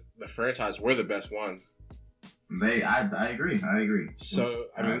entries to the franchise were the best ones. I agree. So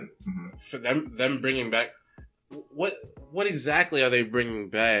I mean, for them bringing back, what exactly are they bringing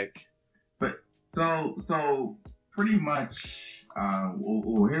back? But so pretty much,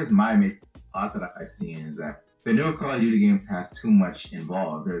 well, here's my thought that I've seen is that the newer Call of Duty games has too much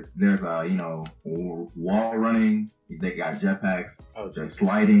involved. There's wall running. They got jetpacks. They're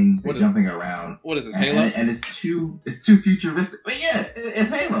sliding. They're jumping around. What is this, Halo? And it's too futuristic. But yeah,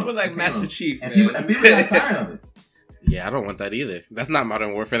 it's Halo. We're like Master Chief, and man. people got tired of it. Yeah, I don't want that either. That's not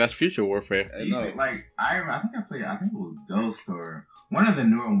Modern Warfare. That's Future Warfare. I think I played. I think it was Ghost or one of the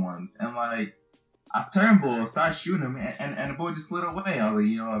newer ones, and like I turned bull, started shooting him, and the boy just slid away. I was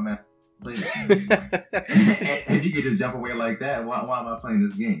like, man. If you could just jump away like that, why am I playing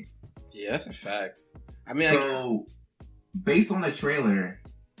this game? Yeah, that's a fact. I mean, so based on the trailer,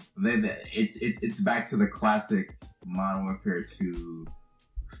 it's back to the classic Modern Warfare 2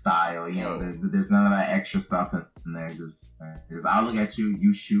 style. There's none of that extra stuff in there. Just I look at you,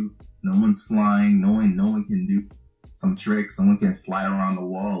 you shoot. No one's flying. No one can do some tricks. Someone can slide around the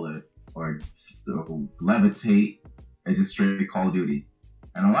wall or levitate. It's just straight Call of Duty.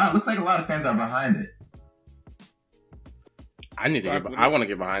 And looks like a lot of fans are behind it. I want to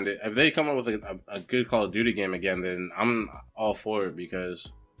get behind it. If they come up with a good Call of Duty game again, then I'm all for it,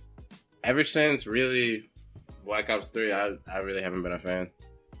 because ever since really Black Ops 3, I really haven't been a fan.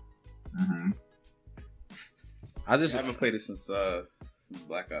 Mm-hmm. I haven't played it since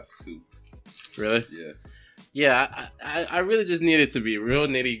Black Ops 2. Really? Yeah. Yeah, I really just need it to be real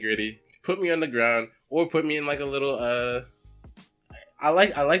nitty gritty. Put me on the ground, or put me in like a little I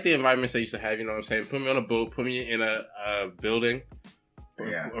like the environments they used to have, you know what I'm saying? Put me on a boat, put me in a building,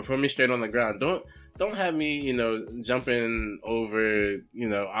 or put me straight on the ground. Don't have me, jumping over,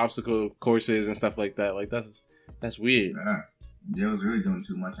 obstacle courses and stuff like that. Like that's weird. Yeah, it was really doing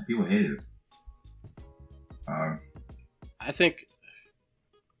too much, and people hated it. I think,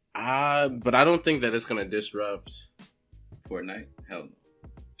 but I don't think that it's gonna disrupt Fortnite. Hell no.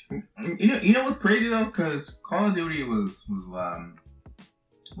 You know what's crazy though? Because Call of Duty was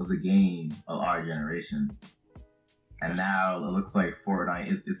a game of our generation, and now it looks like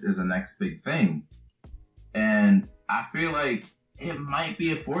Fortnite is the next big thing, and I feel like it might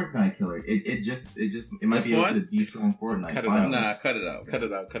be a Fortnite killer. It might be able to dethrone Fortnite. Cut it out.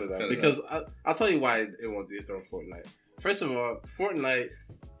 Because I'll tell you why it won't dethrone Fortnite. First of all, Fortnite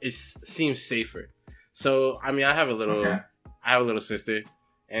seems safer. So I mean, I have a little sister,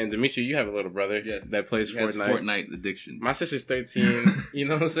 And Dimitri, you have a little brother that plays He has Fortnite. Fortnite addiction. My sister's 13. You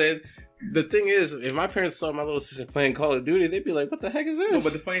know what I'm saying? The thing is, if my parents saw my little sister playing Call of Duty, they'd be like, "What the heck is this?" No,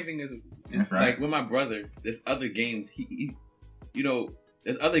 but the funny thing is, That's right. like with my brother, there's other games. He you know,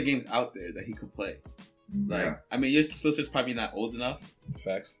 there's other games out there that he could play. Like, Yeah. I mean, your sister's probably not old enough,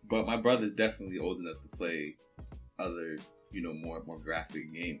 Facts. but my brother's definitely old enough to play other, you know, more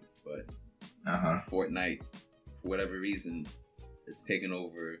graphic games. But Fortnite, for whatever reason, it's taken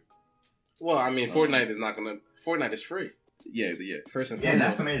over. Well, I mean, Fortnite is free. Yeah. First and Yeah, foremost.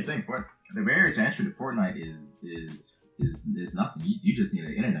 that's the major thing. The barrier to entry to Fortnite is nothing. You just need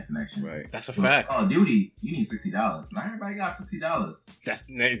an internet connection. Right. That's a But fact. Call of Duty, you need $60. Not everybody got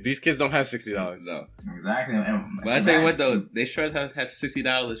 $60. These kids don't have $60. No. Exactly. But I tell you what, though, they sure as hell have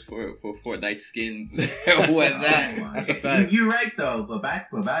 $60 for Fortnite skins and whatnot. That's a fact. You're right though. But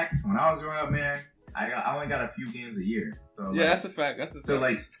back when I was growing up, man, I only got a few games a year. So Yeah, that's a fact. So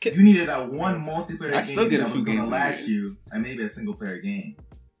like, you needed that one multiplayer I still game get a that few was gonna games a last year. you, and maybe a single player game.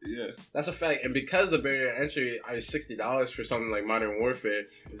 Yeah. That's a fact. And because the barrier to entry is $60 for something like Modern Warfare,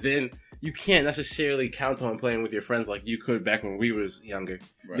 then you can't necessarily count on playing with your friends like you could back when we was younger.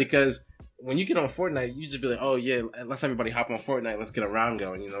 Right. Because when you get on Fortnite, you just be like, oh yeah, let's everybody hop on Fortnite, let's get a round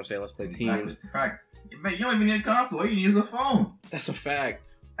going, you know what I'm saying? Let's play teams. Exactly. Right. But you don't even need a console. All you need is a phone. That's a fact.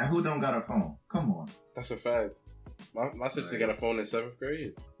 And who don't got a phone? Come on. That's a fact. My sister got a phone in 7th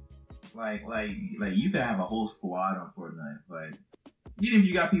grade. Like you can have a whole squad on Fortnite, but even if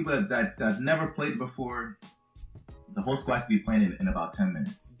you got people that never played before, the whole squad could be playing in about 10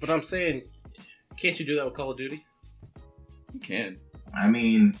 minutes. But I'm saying, can't you do that with Call of Duty? You can. I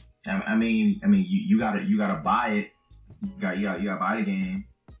mean, you gotta buy it. You gotta buy the game,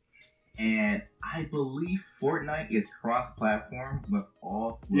 and I believe Fortnite is cross-platform with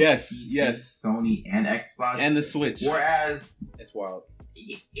all. Yes, PC, yes. Sony and Xbox And the Switch. Whereas It's wild.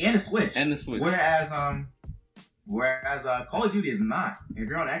 and the Switch. And the Switch. Whereas Call of Duty is not. If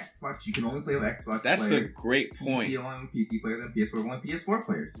you're on Xbox, you can only play with Xbox That's a players. great point. PC only PC players and PS4 only PS4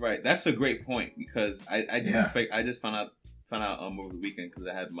 players. Right. That's a great point because I just found out over the weekend because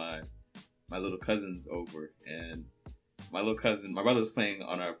I had my little cousins over and my brother was playing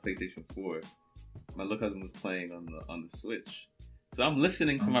on our PlayStation 4. My little cousin was playing on the Switch. So I'm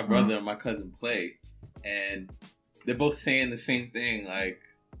listening to my brother and my cousin play, and they're both saying the same thing. Like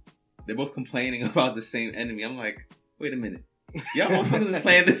they're both complaining about the same enemy. I'm like, wait a minute, y'all motherfuckers is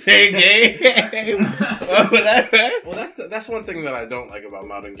playing the same game. Well, that's one thing that I don't like about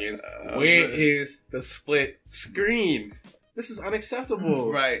modern games. Where is the split screen? This is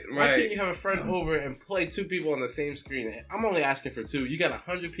unacceptable. Right. Why can't you have a friend over and play two people on the same screen? I'm only asking for two. You got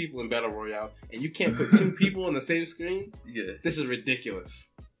 100 people in Battle Royale, and you can't put two people on the same screen? Yeah. This is ridiculous.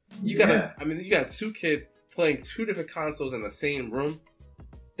 You Yeah. got two kids playing two different consoles in the same room.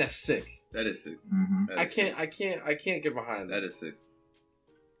 That's sick. That is sick. Mm-hmm. That I is can't get behind that. That is sick.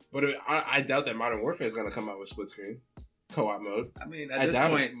 But I doubt that Modern Warfare is going to come out with split screen co-op mode. I mean, I at this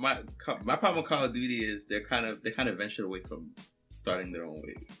doubt point, my problem with Call of Duty is they kind of ventured away from starting their own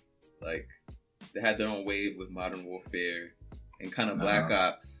wave. Like they had their own wave with Modern Warfare and kind of Black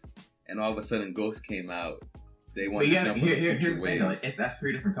Ops, and all of a sudden Ghost came out. They wanted to jump on the here's future the wave. thing, though. That's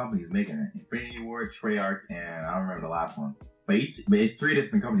 3 different companies making it: Infinity Ward, Treyarch, and I don't remember the last one. But it's 3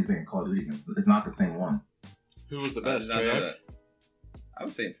 different companies making Call of Duty games. It's not the same one. Who was the I best? did not know Treyarch? that. I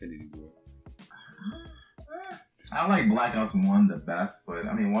would say Infinity Ward. I like Black Ops 1 the best, but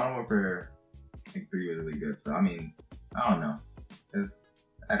I mean, Modern Warfare, I think 3 was really good. So I mean, I don't know. That's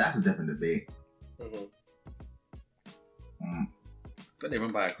a different debate. Mhm. But they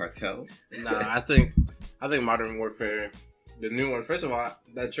run by a cartel. Nah, I think Modern Warfare, the new one. First of all,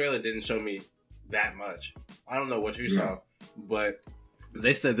 that trailer didn't show me that much. I don't know what you saw, but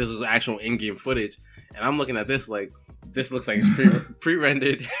they said this was actual in-game footage, and I'm looking at this like this looks like it's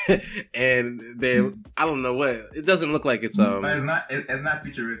pre-rendered, and I don't know what it doesn't look like it's But it's not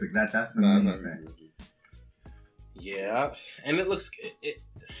futuristic. That's the main thing. Yeah, and it looks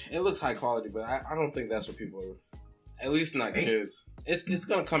high quality, but I don't think that's what people are. At least not kids. It's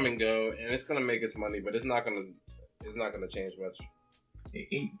gonna come and go, and it's gonna make its money, but it's not gonna change much.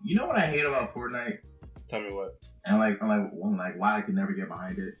 You know what I hate about Fortnite? Tell me what. And like why I could never get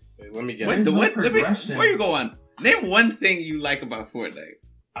behind it. Wait, let me guess. Before you go on, name one thing you like about Fortnite.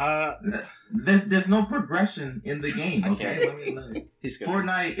 There's no progression in the game. Okay, let me. He's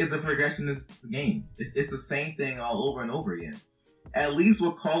Fortnite is a progressionist game. It's the same thing all over and over again. At least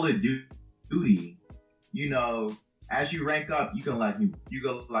with Call of Duty, you know, as you rank up, you go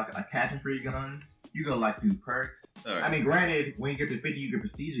attaching for your guns. You go like new perks. Right. I mean, granted, when you get to 50, you get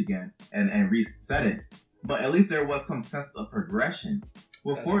prestige again and reset it. But at least there was some sense of progression.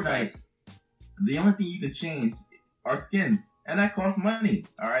 With That's a Fortnite, fact. the only thing you can change are skins, and that costs money.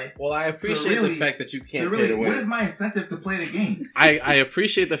 All right. Well, I appreciate really- the fact that you So can't pay really, to what is win. my incentive to play the game? I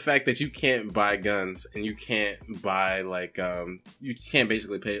appreciate the fact that you can't buy guns and you can't buy like you can't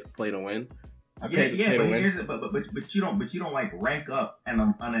basically play to win. I Yeah, pay to but win. here's it. But you don't like rank up and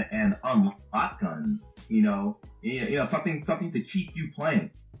unlock guns. You know, something to keep you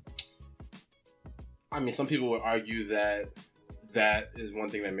playing. I mean, some people would argue that is one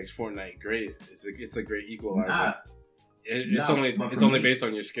thing that makes Fortnite great. It's a great equalizer. Nah, It's no, only but it's for only me- based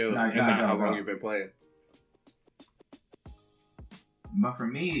on your skill Nah, and not how bro. long you've been playing. But for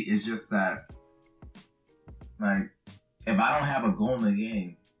me, it's just that, like, if I don't have a goal in the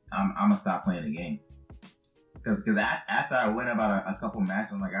game, I'm gonna stop playing the game. Because after I win about a couple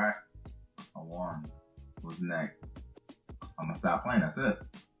matches, I'm like, all right, I won. What's next? I'm gonna stop playing. That's it.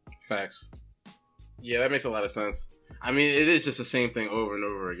 Facts. Yeah, that makes a lot of sense. I mean, it is just the same thing over and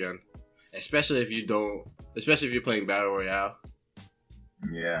over again. Especially if you're playing Battle Royale.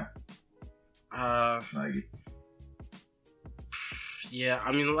 Yeah. Like, Yeah,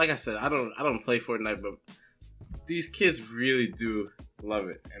 I mean, like I said, I don't play Fortnite, but these kids really do love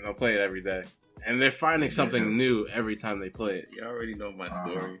it, and they'll play it every day. And they're finding something new every time they play it. You already know my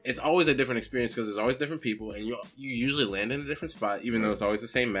story. It's always a different experience because there's always different people, and you usually land in a different spot, even though it's always the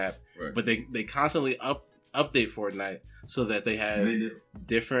same map. Right. But they constantly update Fortnite so that they have they do.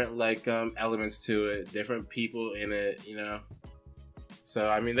 different elements to it, different people in it, you know. So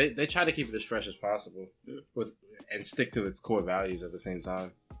I mean, they try to keep it as fresh as possible and stick to its core values at the same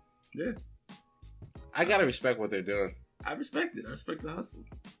time. Yeah, I gotta respect what they're doing. I respect it. I respect the hustle.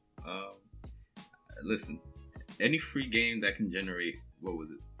 Listen, any free game that can generate, what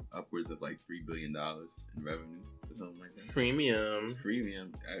was it, upwards of like $3 billion in revenue or something like that. Premium.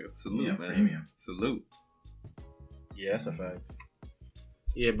 Salute, Yeah, man. premium. Salute. Yeah, that's a fact.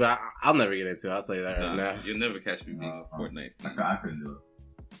 Yeah, but I'll never get into it. I'll tell you that right now. You'll never catch me beating Fortnite. I couldn't do it.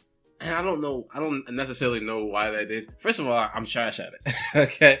 And I don't necessarily know why that is. First of all, I'm trash at it.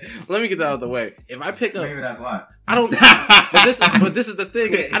 Okay, let me get that out of the way. If I pick up, Maybe that's why. I don't. but this is the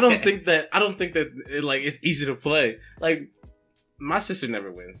thing. I don't think that it's easy to play. Like my sister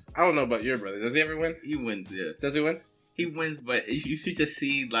never wins. I don't know about your brother. Does he ever win? He wins, yeah. Does he win? He wins, but you should just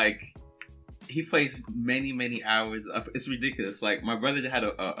see, like, he plays many, many hours. It's ridiculous. Like, my brother had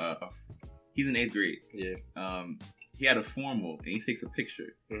he's in 8th grade. Yeah. He had a formal, and he takes a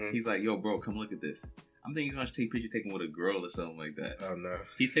picture. Mm-hmm. He's like, yo, bro, come look at this. I'm thinking he's going to take pictures taken with a girl or something like that. Oh, no.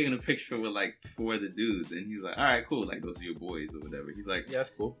 He's taking a picture with, like, 4 of the dudes, and he's like, all right, cool. Like, those are your boys or whatever. He's like, Yeah, that's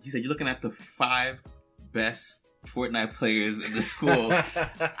cool. he said, you're looking at the 5 best Fortnite players in the school.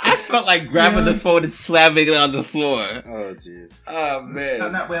 I felt like grabbing the phone and slamming it on the floor. Oh, jeez. Oh, man.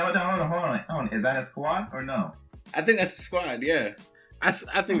 Wait, hold on. Is that a squad or no? I think that's a squad, yeah. I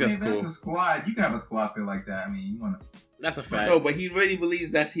think that's cool. That's a squad. You can have a squad feel like that. I mean, you want to. That's a fact. No, but he really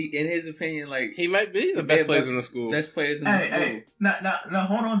believes that's in his opinion, like, he might be the best players in the school. best players in the school. Hey, now,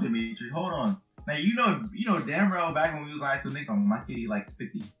 hold on, Dimitri. Hold on. Now, you know damn well back when we was in high school, niggas, my KD like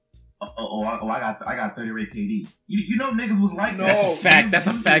 50. I got 30 rate KD. You know niggas was like that. That's a fact. That's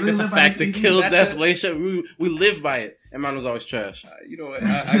a fact. That's a fact. The kill That's death a- relationship. We live by it. And mine was always trash. You know what?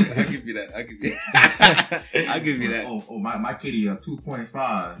 I'll give you that. I'll give you that. I'll give you that. My KD 2.5.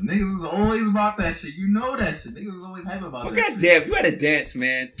 Niggas is always about that shit. You know that shit. Niggas is always hype about Well, that shit. goddamn, you had to dance,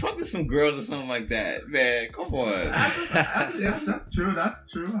 man. Talk to some girls or something like that, man. Come on. That's true. That's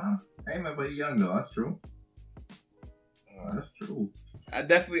true. Huh? Hey man, but he young though. That's true. That's true. I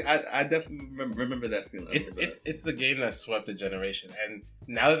definitely remember that feeling. It's the game that swept the generation, and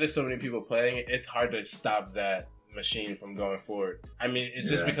now that there's so many people playing it, it's hard to stop that machine from going forward. I mean, it's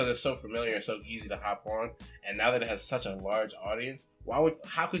just because it's so familiar and so easy to hop on, and now that it has such a large audience,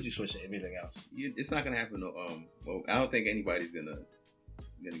 how could you switch to anything else? It's not gonna happen. Well, I don't think anybody's gonna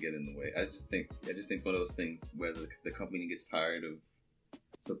get in the way. I just think one of those things where the company gets tired of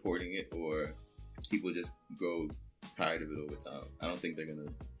supporting it, or people just grow tired of it over time. I don't think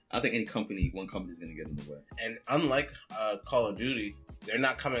one company's gonna get in the way. And unlike Call of Duty, they're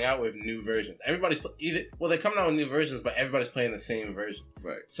not coming out with new versions. Everybody's they're coming out with new versions, but everybody's playing the same version.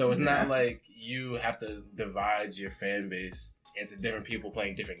 Right. So it's not like you have to divide your fan base into different people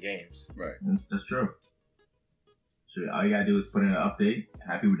playing different games. Right. That's true. Sure, all you gotta do is put in an update,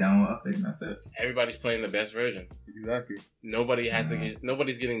 have people download an update, and that's it. Everybody's playing the best version. Exactly.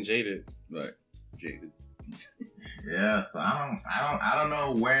 Nobody's getting jaded. Right. Jaded. Yeah, so I don't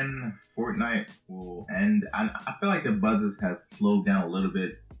know when Fortnite will end. I feel like the buzzes has slowed down a little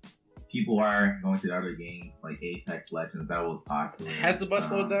bit people are going to the other games like Apex Legends. That was popular. Has the bus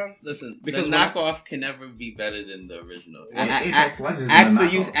slowed down? Listen, Because the when knockoff can never be better than the original. Apex Legends is a Ask the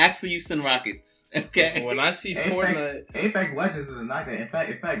knockoff. Houston Rockets. Okay. When I see Fortnite, Apex Legends is a knockoff. In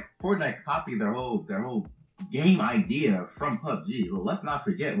fact, Fortnite copied their whole game idea from PUBG. Let's not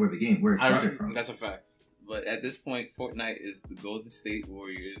forget where it started from. that's a fact. But at this point, Fortnite is the Golden State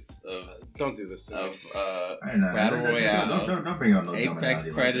Warriors of Don't do this to me. Battle Royale. Don't bring up no Apex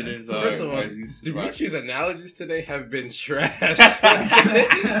dumb Predators analogy are. First of all, are Houston Rockets. Dimitri's analogies today have been trash.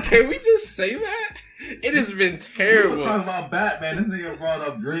 Can we just say that? It has been Let's terrible. talk about Batman. This nigga brought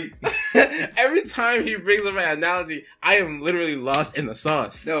up Drake. Every time he brings up an analogy, I am literally lost in the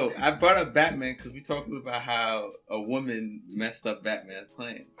sauce. No, I brought up Batman because we talking about how a woman messed up Batman's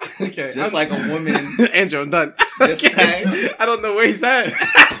plans. Okay, Just like a woman. Andrew, I'm done. Just Okay. like- I don't know where he's at.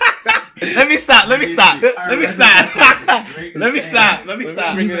 Let me stop. Let me stop. Alright, Let me let's stop. Drake Let me is stop. Let me Let me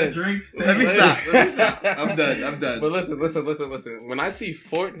stop. bring He's it a in. Drake Let me stan. stop. Let me stop. I'm done. I'm done. But listen. When I see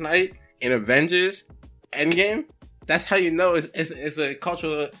Fortnite in Avengers Endgame, that's how you know it's a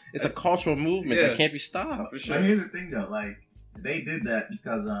cultural movement Yeah. that can't be stopped. For sure. But here's the thing though, like they did that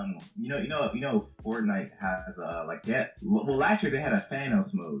because you know Fortnite has last year they had a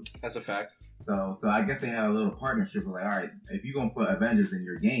Thanos mode. That's a fact. So I guess they had a little partnership. Like, all right, if you're gonna put Avengers in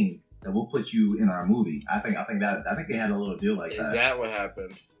your game, then we'll put you in our movie. I think they had a little deal like Is that. that what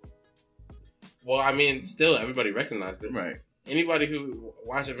happened? Well, I mean, still everybody recognized it. Right. Anybody who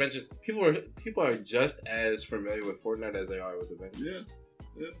watched Avengers, people are just as familiar with Fortnite as they are with Avengers.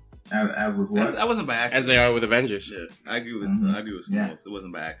 Yeah. As with what? That wasn't by accident. As they are with Avengers. Yeah, I agree with Mhm. Smalls. Yeah. It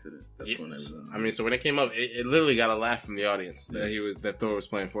wasn't by accident. That's Yes. when I was I mean, so when it came up, it literally got a laugh from the audience that Thor was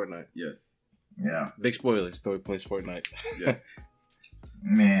playing Fortnite. yes, Yeah, Big spoilers: Thor plays Fortnite. yes.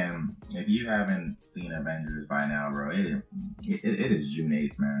 man. If you haven't seen Avengers by now, bro, it is June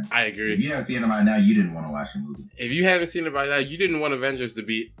 8th, man. I If agree. you haven't seen it by now, you didn't want to watch the movie. If you haven't seen it by now, you didn't want Avengers to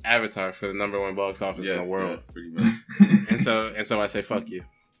beat Avatar for the #1 box office in Yes, the world. yes, pretty much. And so I say fuck you.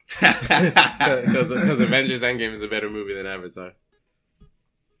 Because Avengers Endgame is a better movie than Avatar.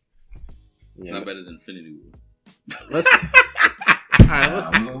 It's Yeah. not better than Infinity War. Let's alright, let's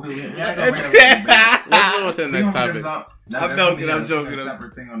Let's move on to the next topic. I'm joking, I'm joking.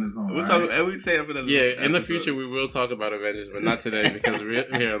 Separate thing on its own. We'll alright? talk. And we say it for the Yeah, in the episode. future we will talk about Avengers, but not today because we're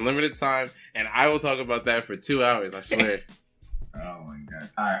here on limited time, and I will talk about that for 2 hours. I swear. Oh my god!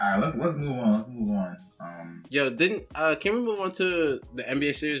 All right. Let's move on. Let's move on. Yo, can we move on to the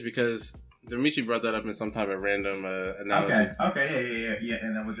NBA series because Dimitri brought that up in some type of random analogy. Okay. Yeah.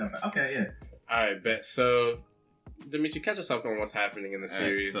 And then we'll jump. Okay. Yeah. All right, bet. So, Dimitri, catch us up on what's happening in the All right,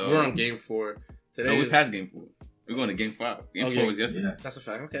 series. so- We're on Game 4 today. No, we passed Game 4. We're going to Game 5. Game Okay. 4 was yesterday. Yeah. That's a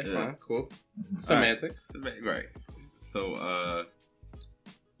fact. Okay, Yeah. fine, cool. Mhm. Semantics. Right. So,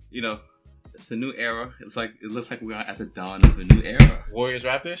 it's a new era. It looks like we're at the dawn of a new era. Warriors,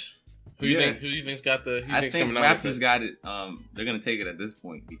 Raptors. Who you Yeah. think? Who you think's got the? Who you I think's think coming out with Raptors it? got it. They're gonna take it at this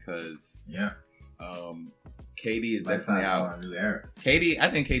point because Yeah. KD is Let's definitely not go out. on a new era. I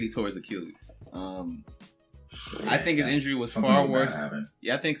think KD tore his Achilles. I think his injury was Something far like that worse. happened.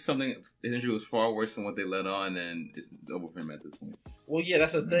 Yeah, I think his injury was far worse than what they let on, and it's over for him at this point. Well, yeah,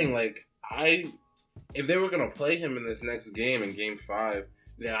 that's the thing. Like, if they were gonna play him in this next game in Game 5,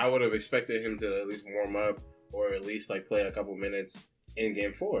 then I would have expected him to at least warm up or at least like play a couple minutes in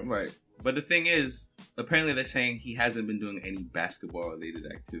Game 4. Right. But the thing is, apparently they're saying he hasn't been doing any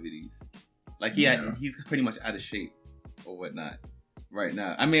basketball-related activities. Like he's pretty much out of shape or whatnot right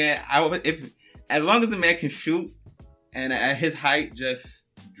now. I mean, as long as the man can shoot and at his height just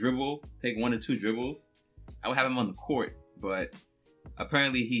take 1 or 2 dribbles, I would have him on the court. But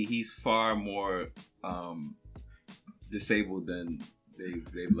apparently he's far more disabled than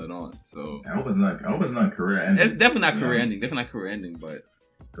they've let on. So I hope it's not career ending. it's definitely not career ending. Definitely not career ending. But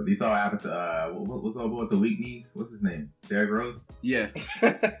Because you saw what happened to what's up with the weak knees? What's his name? Derrick Rose. yeah.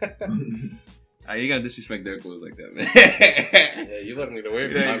 You gotta disrespect Derrick Rose like that, man. Yeah, you left me to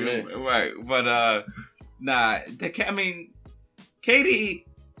wait for Yeah, 5 minutes. right. But KD.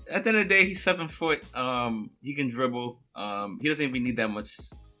 At the end of the day, he's 7 foot. He can dribble. He doesn't even need that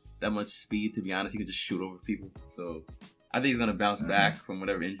much speed. To be honest, he can just shoot over people. So I think he's gonna bounce back from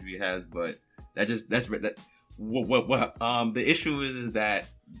whatever injury he has. But the issue is that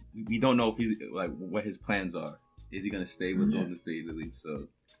we don't know if he's like what his plans are. Is he gonna stay with Golden State to leave? So,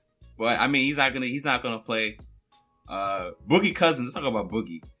 but I mean, he's not gonna play. Boogie Cousins. Let's talk about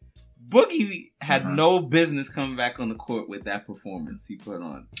Boogie. Boogie had no business coming back on the court with that performance he put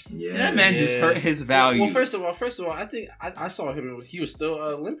on. Yeah, That man just hurt his value. Well, first of all, I think I saw him. He was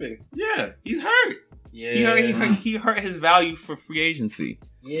still limping. Yeah, he's hurt. Yeah. He hurt his value for free agency.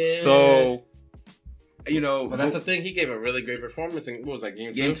 Yeah. So, but that's the thing. He gave a really great performance in, what was that,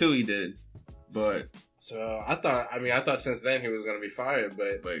 game 2? Game 2 he did. But so I thought since then he was gonna be fired,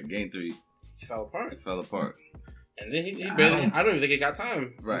 but game 3 he fell apart. It fell apart. And then he barely. I don't even think he got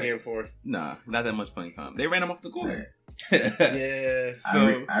time. Right. In game 4. Nah, not that much playing time. They ran him off the court. Yeah.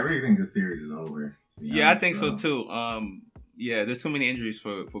 So I really think the series is over. Yeah, I think so too. Yeah, there's too many injuries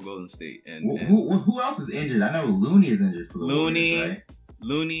for Golden State. And who else is injured? I know Looney is injured for the Looney, Warriors, right?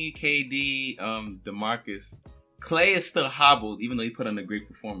 Looney, KD, DeMarcus. Clay is still hobbled, even though he put on a great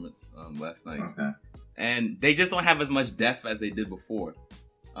performance last night. Okay. And they just don't have as much depth as they did before.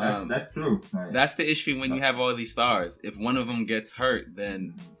 That's true. Right. That's the issue when you have all these stars. If one of them gets hurt,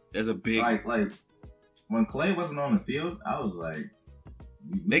 then there's a big... Like when Clay wasn't on the field, I was like...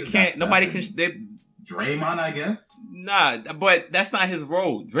 They can't... Nobody can... Draymond, I guess? Nah, but that's not his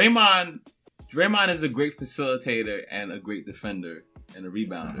role. Draymond is a great facilitator and a great defender and a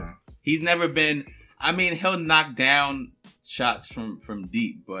rebounder. Uh-huh. He's never been... I mean, he'll knock down shots from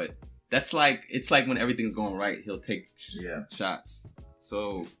deep, but it's like when everything's going right, he'll take shots.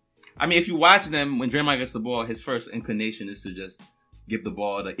 So, I mean, if you watch them, when Draymond gets the ball, his first inclination is to just give the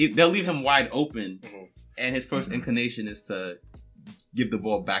ball they'll leave him wide open, and his first inclination is to give the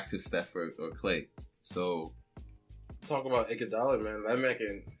ball back to Steph or Clay. So, talk about Iguodala, man. That man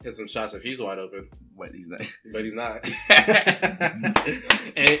can hit some shots if he's wide open. But he's not. But he's not.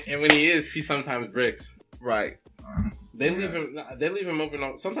 and when he is, he sometimes bricks. Right. They leave him open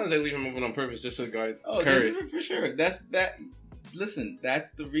on. Sometimes they leave him open on purpose just to guard Curry. For sure. That's that. Listen,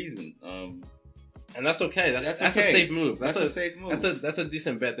 that's the reason. And that's okay. That's okay. A safe move. That's a safe move. That's a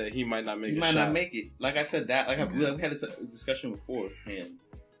decent bet that he might not make. He might not make it. Like I said, we had this discussion before, and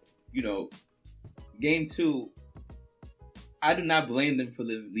game 2, I do not blame them for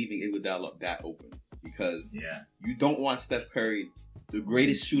leaving Iguodala that open because you don't want Steph Curry, the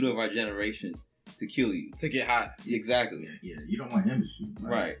greatest shooter of our generation, to kill you. To get hot. Exactly. Yeah, you don't want him to shoot.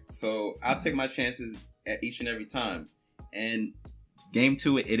 Right. So I'll take my chances at each and every time. And game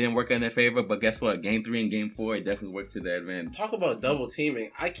 2, it didn't work in their favor, but guess what? Game 3 and game 4, it definitely worked to their advantage. Talk about double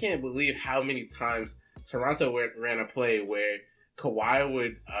teaming. I can't believe how many times Toronto ran a play where Kawhi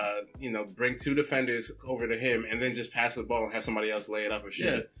would, bring 2 defenders over to him and then just pass the ball and have somebody else lay it up or shoot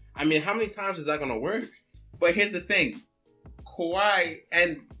it. I mean, how many times is that going to work? But here's the thing. Kawhi,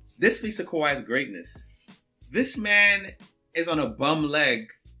 and this speaks to Kawhi's greatness. This man is on a bum leg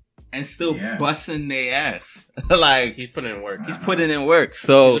and still busting their ass. Like, he's putting in work. He's putting in work.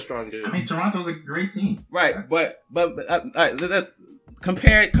 So, he's a strong dude. I mean, Toronto's a great team. Right, but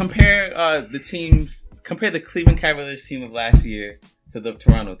compare the teams. Compare the Cleveland Cavaliers team of last year to the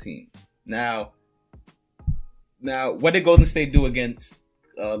Toronto team. Now, what did Golden State do against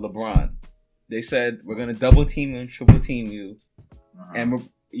LeBron? They said, we're going to double team and triple team you. And,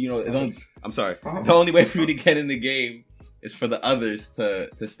 I'm sorry. The only way for you to get in the game is for the others to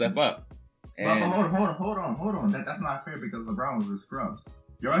step up. And hold on. That's not fair because LeBron was with scrubs.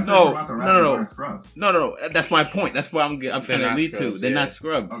 No. That's my point. That's what I'm trying to lead to. They're not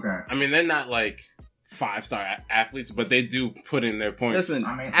scrubs. Okay. I mean, they're not like 5-star athletes, but they do put in their points. Listen,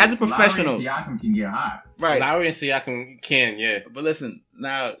 as a professional, Lowry and Siakam can get hot. Right. Lowry and Siakam can, yeah. But listen,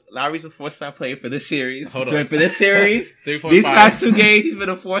 now Lowry's a 4-star player for this series. Hold on. For this series, these past 2 games, he's been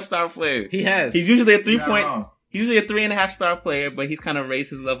a 4-star player. He has. He's usually a 3.5-star player, but he's kind of raised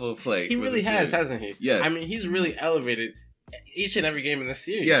his level of play. He really has, hasn't he? Yes. I mean, he's really elevated each and every game in the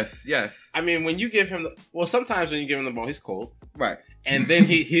series. Yes. I mean, when you give him sometimes when you give him the ball, he's cold. Right. And then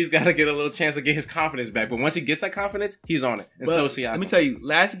he's got to get a little chance to get his confidence back. But once he gets that confidence, he's on it. And so Siakam. Let me tell you,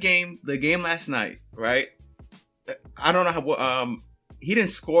 the game last night, right? I don't know how he didn't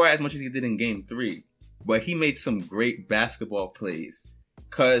score as much as he did in game 3, but he made some great basketball plays.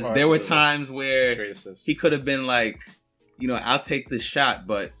 Because there were times where he could have been like, I'll take this shot,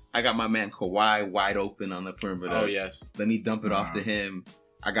 but I got my man Kawhi wide open on the perimeter. Oh, yes. Let me dump it off to him.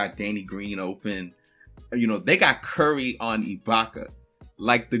 I got Danny Green open. They got Curry on Ibaka.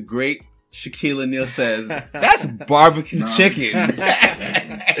 Like the great Shaquille O'Neal says, that's barbecue chicken.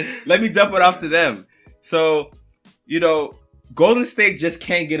 Let me dump it off to them. So, Golden State just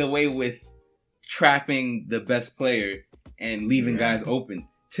can't get away with trapping the best player and leaving guys open.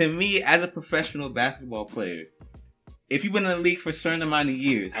 To me, as a professional basketball player, if you've been in the league for a certain amount of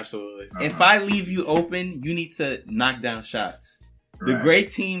years, absolutely. If I leave you open, you need to knock down shots. The great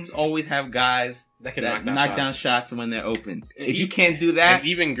teams always have guys that can knock down shots when they're open. If you can't do that... And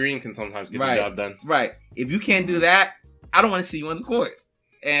even Green can sometimes get the job done. Right. If you can't do that, I don't want to see you on the court.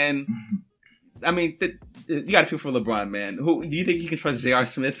 And I mean, you got to feel for LeBron, man. Who do you think he can trust J.R.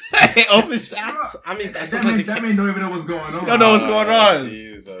 Smith? Open shots. I mean, that sometimes man don't even know what's going on. Don't know what's going on.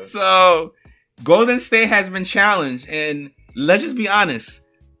 Jesus. So, Golden State has been challenged, and let's just be honest.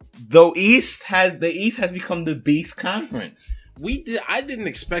 The East has become the Beast Conference. I didn't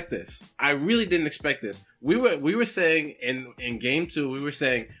expect this. I really didn't expect this. We were saying in game 2, we were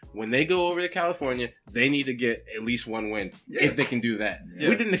saying when they go over to California, they need to get at least one win if they can do that. Yeah.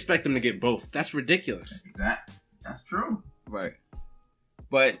 We didn't expect them to get both. That's ridiculous. That's true. Right.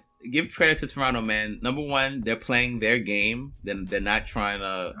 But give credit to Toronto, man. Number one, they're playing their game. They're not trying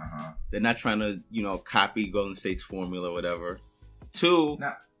to. They're not trying to copy Golden State's formula or whatever. 2.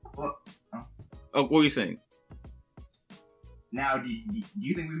 What were you saying? Now, do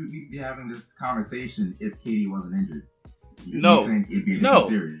you think we'd be having this conversation if KD wasn't injured? No. Think it'd be a different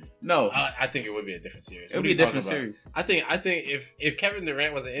series? No. I think it would be a different series. It would be a different series. I think if Kevin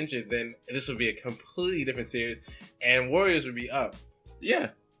Durant wasn't injured, then this would be a completely different series, and Warriors would be up. Yeah,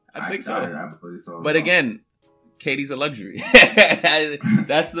 I think so. I believe so. But again, KD's a luxury.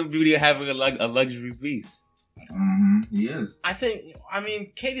 That's the beauty of having a luxury piece. He is. I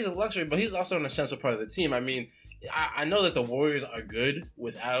mean, KD's a luxury, but he's also an essential part of the team. I mean, I know that the Warriors are good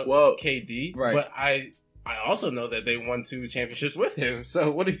without KD, right. But I also know that they won 2 championships with him.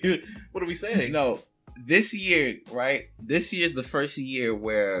 So what are we saying? No, this year, right? This year is the first year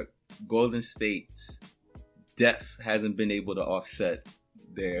where Golden State's depth hasn't been able to offset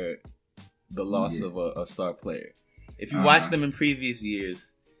the loss of a star player. If you watch them in previous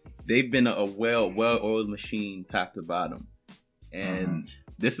years, they've been a well-oiled machine top to bottom. And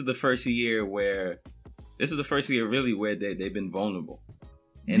this is the first year really where they've been vulnerable.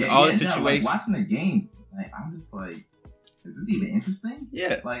 And all the situations. Like watching the games, I'm just like, is this even interesting?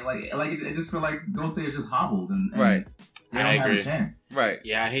 Yeah. Like it just feel like Golden State is just hobbled and right. They don't have a chance. Right.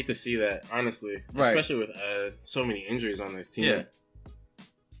 Yeah, I hate to see that, honestly. Right. Especially with so many injuries on this team. Yeah.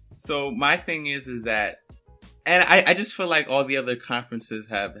 So my thing is that, and I just feel like all the other conferences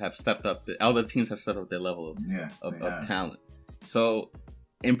have stepped up. All the teams have stepped up their level of talent. So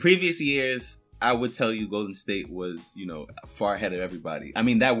in previous years, I would tell you Golden State was, far ahead of everybody. I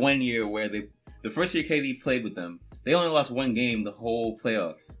mean, that one year where the first year KD played with them, they only lost one game the whole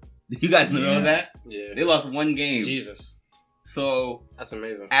playoffs. You guys know that? Yeah. They lost one game. Jesus. So that's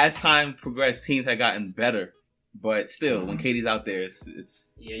amazing. As time progressed, teams had gotten better. But still, when KD's out there, it's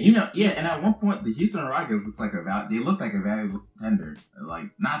and at one point the Houston Rockets look like a valuable contender.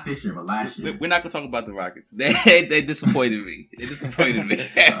 Like not this year, but last year. We're not gonna talk about the Rockets. They disappointed me. You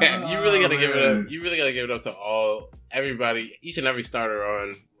really gotta give it up. You really gotta give it up to everybody, each and every starter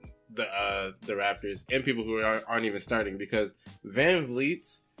on the Raptors and people who aren't even starting, because Van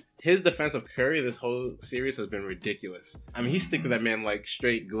Vliet's his defense of Curry this whole series has been ridiculous. I mean, he's sticking that man like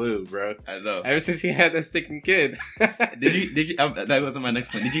straight glue, bro. I know. Ever since he had that sticking kid. Did you? That wasn't my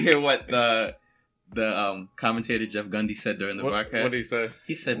next point. Did you hear what the commentator Jeff Gundy said during the broadcast? What did he say?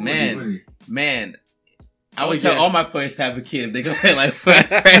 He said, "Man, I would tell all my players to have a kid if they go play like Fred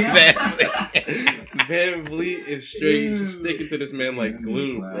VanVleet." Van Vliet is straight sticking to this man like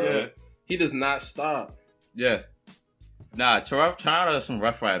glue, bro. Yeah. He does not stop. Yeah. Nah, Toronto are some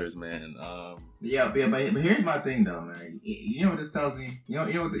rough riders, man. But here's my thing, though, man. You know what this tells me? You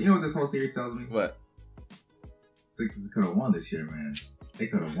know what this whole series tells me? What? Sixers could have won this year, man. They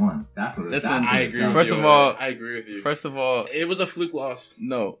could have won. That's what. I agree. First of all, I agree with you. First of all, it was a fluke loss.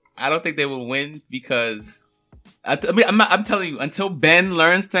 No, I don't think they will win because. I'm telling you, until Ben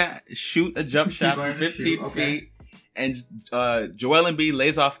learns to shoot a jump shot from 15 feet. And Joel Embiid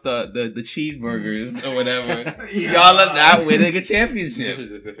lays off the cheeseburgers or whatever. Y'all are not winning a championship. This is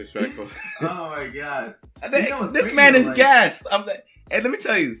just disrespectful. Oh my god! This man is gassed. And let me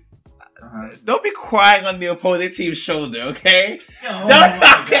tell you, don't be crying on the opposing team's shoulder, okay? All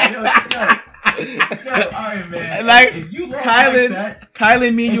right, man. Like if you lost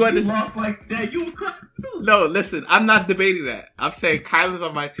Kylan, me, you understand? Lost like that, you would cry. No, listen, I'm not debating that. I'm saying Kylan's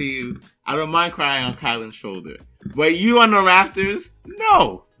on my team. I don't mind crying on Kylan's shoulder. But you on the Raptors?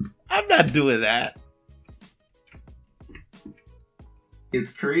 No, I'm not doing that.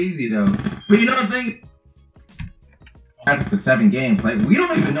 It's crazy though. But you know the thing? That's the 7 games. Like we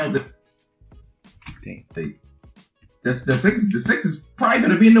don't even know the six is probably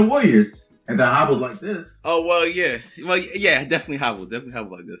gonna be in the Warriors if they're hobbled like this. Oh well, yeah, definitely hobbled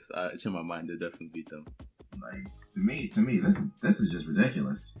like this. It's in my mind to definitely beat them. Like to me, this is just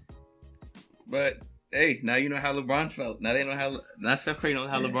ridiculous. But hey, now you know how LeBron felt. Now they know how. Now Steph Curry knows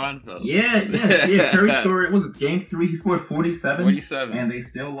how LeBron felt. Yeah. Curry scored. Was it game 3? He scored 47. 47, and they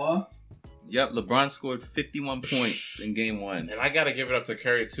still lost. Yep, LeBron scored 51 points in Game 1. And I gotta give it up to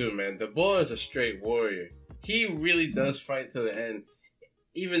Curry too, man. The boy is a straight warrior. He really does fight to the end,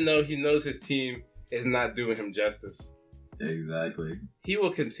 even though he knows his team is not doing him justice. Exactly. He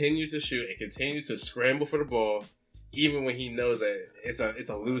will continue to shoot and continue to scramble for the ball, even when he knows that it's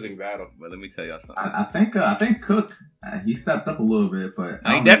a losing battle. But let me tell y'all something. I think Cook he stepped up a little bit, but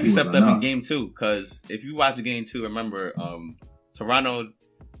He definitely stepped up in Game 2 because if you watch the Game 2, remember Toronto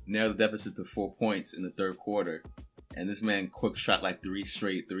narrowed the deficit to 4 points in the third quarter, and this man Cook shot like 3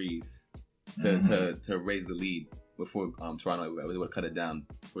 straight threes to raise the lead before Toronto would cut it down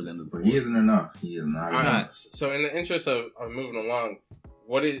towards the end of the quarter. He isn't enough. He is not enough. So in the interest of moving along,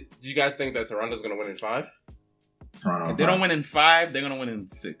 do you guys think that Toronto's going to win in 5? If they don't win in 5, they're going to win in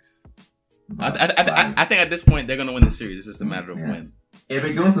 6. I think at this point they're going to win the series. It's just a matter of when. If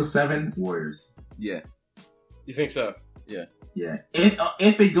it goes to 7, Warriors. Yeah. You think so? Yeah. Yeah.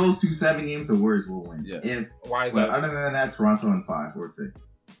 If it goes to 7 games, the Warriors will win. Yeah. Why is that? Other than that, Toronto in 5 or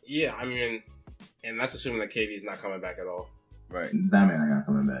 6. Yeah, I mean, and that's assuming that KD's not coming back at all. Right. That man not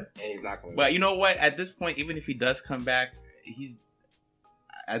coming back. And he's not coming back. But you know what? At this point, even if he does come back,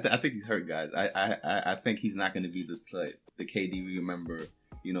 I think he's hurt, guys. I think he's not going to be the KD we remember.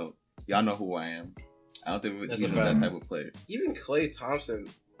 You know, y'all know who I am. I don't think he's that type of player. Even Klay Thompson,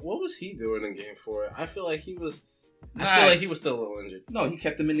 what was he doing in Game 4? I feel like he was. I feel like he was still a little injured. No, he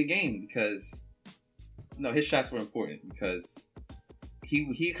kept him in the game because his shots were important because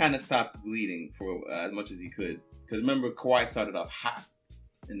he kind of stopped bleeding for as much as he could. Because remember, Kawhi started off hot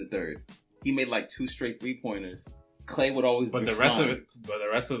in the third. He made like 2 straight 3-pointers. Klay would always. But the rest of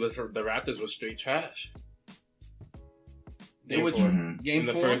the Raptors was straight trash. They were in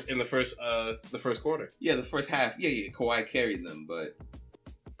the first quarter. Yeah, the first half. Yeah. Kawhi carried them, but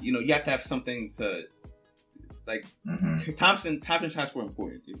you have to have something to like. Thompson shots were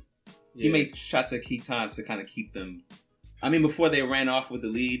important, dude. Yeah. He made shots at key times to kind of keep them. I mean, before they ran off with the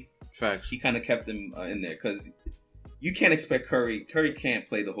lead, facts. He kind of kept them in there because you can't expect Curry. Curry can't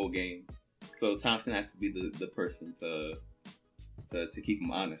play the whole game, so Thompson has to be the person to keep him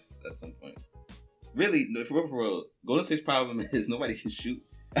honest at some point. Really, for real, Golden State's problem is nobody can shoot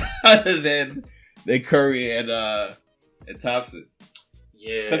other than Curry and Thompson.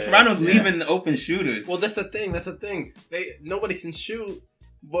 Yeah, because Toronto's leaving open shooters. Well, that's the thing. Nobody can shoot.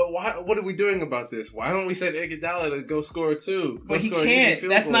 But why? What are we doing about this? Why don't we send Iguodala to go score 2? But he can't.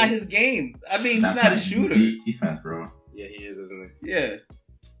 That's not his game. I mean, he's not a shooter. Defense, bro. Yeah, he is, isn't he? Yeah.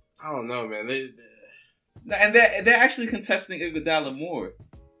 I don't know, man. And they're actually contesting Iguodala more.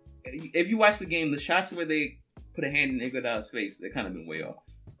 If you watch the game, the shots where they put a hand in Iguodala's face, they've kind of been way off.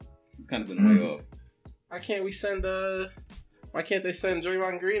 It's kind of been way off. Why can't we send? Why can't they send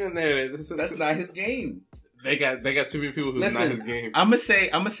Draymond Green in there? That's not his game. They got too many people who's not his game. I'm gonna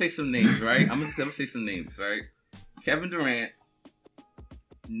say some names, right? I'm gonna say some names, right? Kevin Durant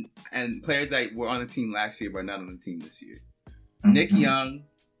and players that were on the team last year but not on the team this year. Nick Young,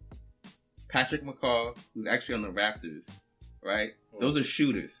 Patrick McCaw, who's actually on the Raptors, right? Those are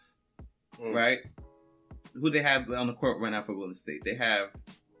shooters, right? Who they have on the court right now for Golden State? They have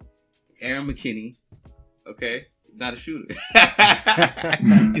Aaron McKinney, okay? Not a shooter.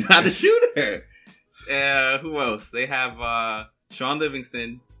 He's not a shooter. Who else? They have Sean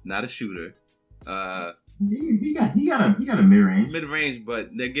Livingston, not a shooter. He got a mid range. Mid range, but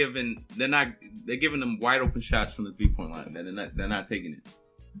they're giving them wide open shots from the 3-point line. They're not taking it.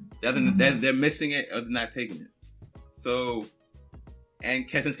 They're missing it or they're not taking it. So, and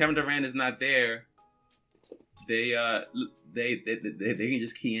since Kevin Durant is not there, they can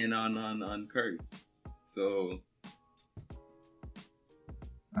just key in on Curry. So.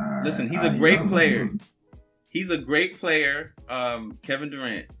 Listen, he's a great player. He's a great player, Kevin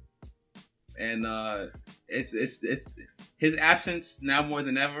Durant, and it's his absence now more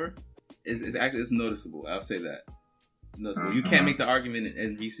than ever is noticeable. I'll say that. Noticeable. You can't make the argument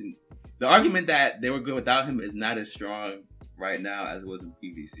the argument that they were good without him is not as strong right now as it was in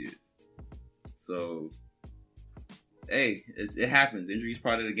previous years. So, hey, it happens. Injury's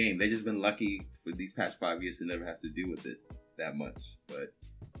part of the game. They've just been lucky for these past 5 years to never have to deal with it that much, but.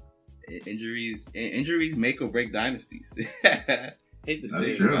 Injuries make or break dynasties. Hate to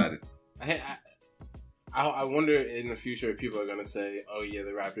say about it. I wonder in the future if people are gonna say, "Oh yeah,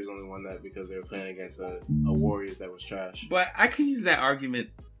 the Raptors only won that because they were playing against a Warriors that was trash." But I can use that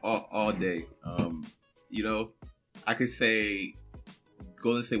argument all day. I could say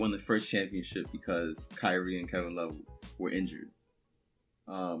Golden State won the first championship because Kyrie and Kevin Love were injured.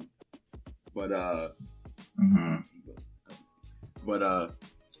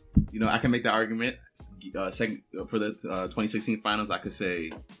 I can make the argument. Second for the 2016 finals, I could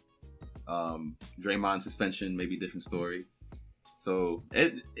say Draymond suspension, maybe different story. So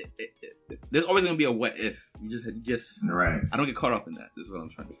there's always gonna be a what if. You just right. I don't get caught up in that. This is what I'm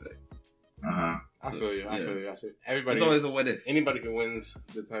trying to say. Uh-huh. I feel you. I feel you. Everybody. There's always a what if. Anybody who wins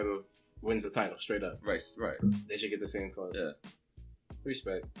the title straight up. Right. They should get the same club. Yeah.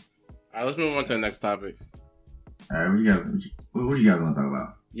 Respect. All right, let's move on to the next topic. All right, what do you guys want to talk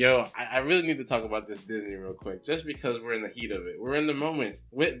about? Yo, I really need to talk about this Disney real quick, just because we're in the heat of it. We're in the moment.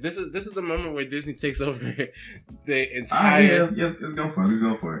 This is the moment where Disney takes over the entire. Yes, let's go for it. Let's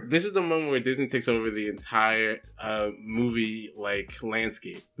go for it. This is the moment where Disney takes over the entire movie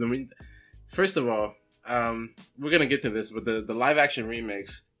landscape. I mean, first of all, we're gonna get to this, but the live action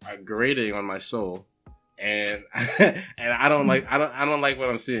remakes are grating on my soul, and and I don't like what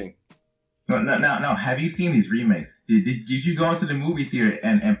I'm seeing. No. Have you seen these remakes? Did you go into the movie theater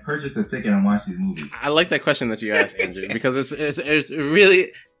and purchase a ticket and watch these movies? I like that question that you asked, Andrew, because it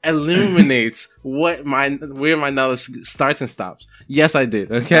really illuminates where my knowledge starts and stops. Yes, I did.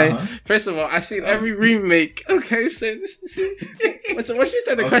 Okay. First of all, I've seen every remake. Okay, so once you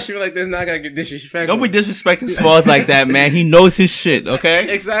start the question, you're like, "This not gonna get disrespectful." Don't be disrespecting Smalls like that, man. He knows his shit.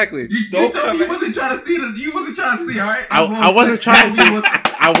 Okay. Exactly. You told me you wasn't trying to see this. You wasn't trying to see. All right. I wasn't trying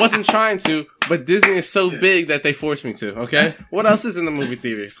to. I wasn't trying to, but Disney is so big that they forced me to. Okay. What else is in the movie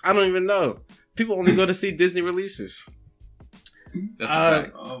theaters? I don't even know. People only go to see Disney releases. That's a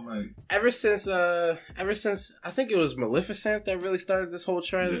fact. Oh my! Ever since I think it was Maleficent that really started this whole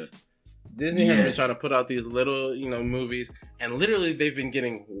trend. Yeah. Disney has been trying to put out these little, movies, and literally they've been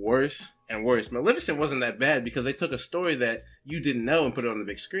getting worse and worse. Maleficent wasn't that bad because they took a story that you didn't know and put it on the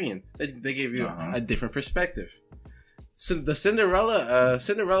big screen. They gave you a different perspective. So the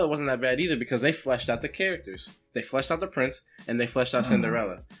Cinderella wasn't that bad either because they fleshed out the characters. They fleshed out the prince and they fleshed out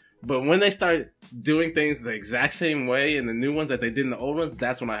Cinderella. But when they start doing things the exact same way in the new ones that they did in the old ones,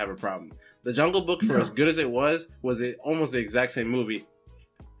 that's when I have a problem. The Jungle Book, for as good as it was almost the exact same movie.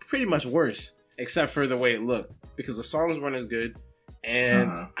 Pretty much worse, except for the way it looked. Because the songs weren't as good. And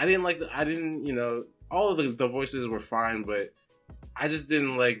all of the voices were fine, but I just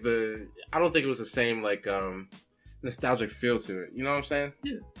didn't like I don't think it was the same, nostalgic feel to it. You know what I'm saying?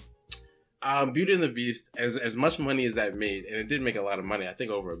 Yeah. Beauty and the Beast, as much money as that made, and it did make a lot of money, I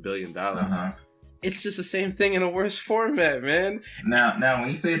think over $1 billion. It's just the same thing in a worse format, man. Now, when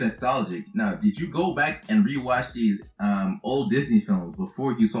you say nostalgic, did you go back and rewatch these old Disney films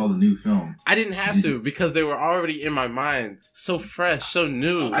before you saw the new film? I didn't have to because they were already in my mind, so fresh, so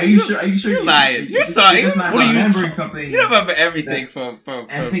new. Are you sure? You're lying. You're sorry. What are you remembering something? You remember everything from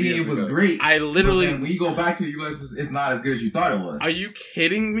and thinking it was great. I literally. When you go back to it, it's not as good as you thought it was. Are you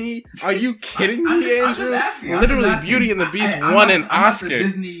kidding me? Are you kidding me, Andrew? I'm just asking. Literally, Beauty and the Beast won an Oscar. I'm not the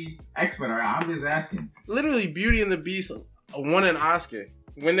Disney expert. I'm just asking. Literally, Beauty and the Beast won an Oscar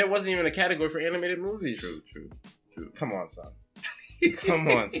when there wasn't even a category for animated movies. True. Come on, son. Come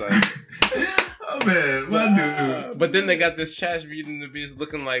on, son. Oh man, my dude. But then they got this trash Beauty and the Beast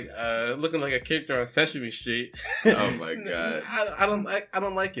looking like a character on Sesame Street. Oh my god. I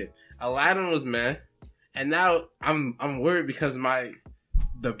don't like it. Aladdin was meh, and now I'm worried because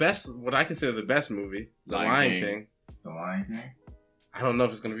what I consider the best movie, The Lion King. The Lion King. I don't know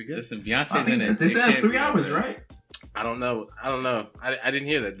if it's gonna be good. Listen, Beyonce's in it. They said it's 3 hours, right? I don't know. I didn't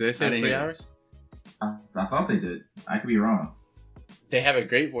hear that. Did they say it's 3 hours? I thought they did. I could be wrong. They have a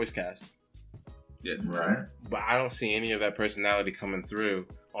great voice cast. Yeah. Right. But I don't see any of that personality coming through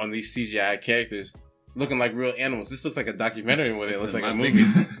on these CGI characters looking like real animals. This looks like a documentary where it looks like a movie.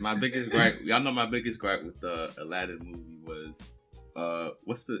 My biggest gripe, y'all know my biggest gripe with the Aladdin movie was,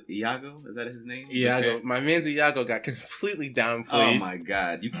 what's the, Iago? Is that his name? Iago. Okay. My man's Iago got completely downplayed. Oh my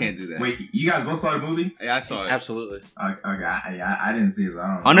god, you can't do that. Wait, you guys both saw the movie? Yeah, I saw it. Absolutely. Okay, I didn't see it. So I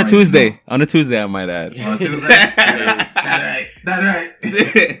don't know. On a Tuesday, I might add. On a Tuesday? That's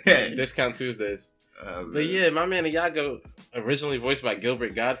right. Discount Tuesdays. But yeah, my man Iago, originally voiced by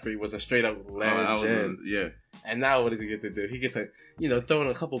Gilbert Godfrey, was a straight up legend. Yeah. And now what does he get to do? He gets throw in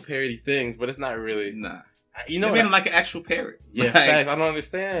a couple parody things, but it's not really. Nah. You know, they made him like an actual parrot. Yeah, like, facts. I don't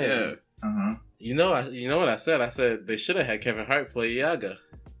understand. Yeah. You know what I said? I said they should have had Kevin Hart play Iago.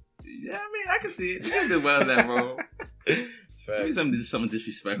 Yeah, I mean, I can see it. He can do well in that role. Maybe something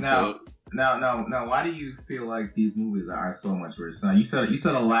disrespectful. Now, why do you feel like these movies are so much worse? Now, you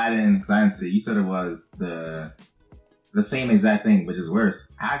said Aladdin, because I didn't see it. You said it was the same exact thing, which is worse.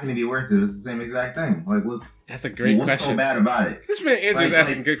 How can it be worse if it's the same exact thing? Like, that's a great question. What's so bad about it? This man Andrew's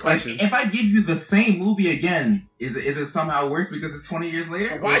asking good questions. If I give you the same movie again, is it somehow worse because it's 20 years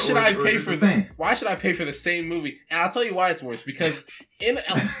later? Why should I pay for the same movie? And I'll tell you why it's worse. Because in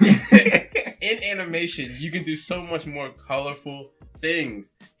animation, you can do so much more colorful,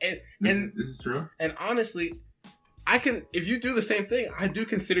 things. And This is true. And honestly, if you do the same thing, I do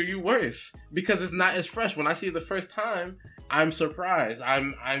consider you worse because it's not as fresh. When I see it the first time, I'm surprised.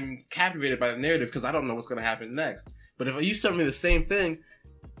 I'm captivated by the narrative because I don't know what's going to happen next. But if you send me the same thing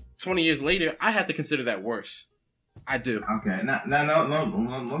 20 years later, I have to consider that worse. I do. Okay. Now,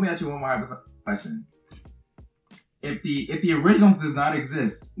 let me ask you one more question. If the originals did not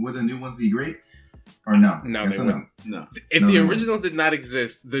exist, would the new ones be great? Or no? No, Yes they or wouldn't. No. If No, the they originals did not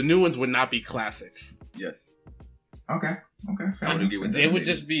exist, the new ones would not be classics. Yes. Okay. I would agree with that. They would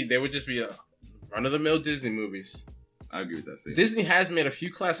statement. just be run-of-the-mill Disney movies. I agree with that statement. Disney has made a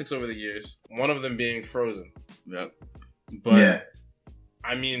few classics over the years. One of them being Frozen. Yep. But Yeah.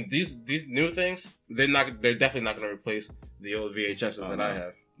 I mean, these new things, they're definitely not going to replace the old VHSs that I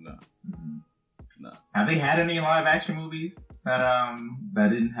have. No. Mhm. No. Have they had any live action movies that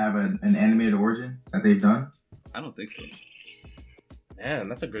didn't have an animated origin that they've done? I don't think so. Man,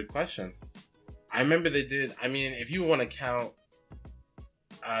 that's a good question. I remember they did. I mean, if you want to count,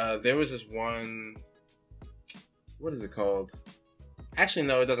 there was this one. What is it called? Actually,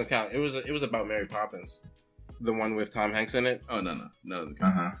 no, it doesn't count. It was about Mary Poppins, the one with Tom Hanks in it. Oh no, it doesn't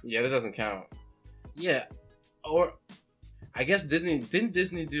count. Yeah, that doesn't count. Yeah, or I guess didn't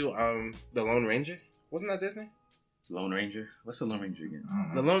Disney do the Lone Ranger? Wasn't that Disney? Lone Ranger. What's the Lone Ranger again?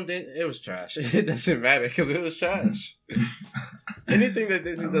 It was trash. It doesn't matter because it was trash. Anything that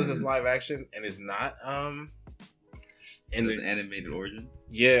Disney does is live action and is not in the animated origin.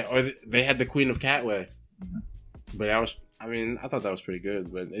 Yeah, or they had the Queen of Catway, but I thought that was pretty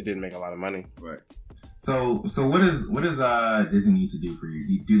good, but it didn't make a lot of money. Right. So what does Disney need to do for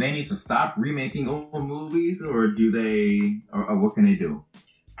you? Do they need to stop remaking old movies, or or what can they do?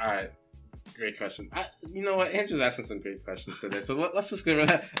 All right. Great question. You know what? Andrew's asking some great questions today, so let's just give a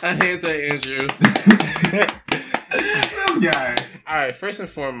hand to Andrew. This guy. All right. First and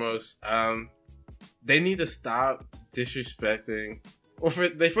foremost, they need to stop disrespecting,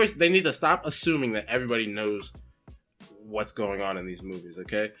 they need to stop assuming that everybody knows what's going on in these movies.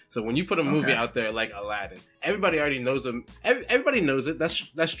 Okay, so when you put a movie out there like Aladdin, everybody already knows them. Everybody knows it.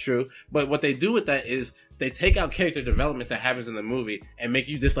 That's true. But what they do with that is they take out character development that happens in the movie and make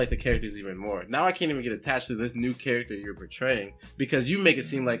you dislike the characters even more. Now I can't even get attached to this new character you're portraying because you make it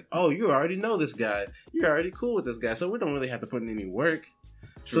seem like, oh, you already know this guy. You're already cool with this guy, so we don't really have to put in any work.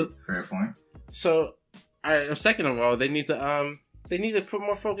 True. Fair point. So, all right. Second of all, they need to put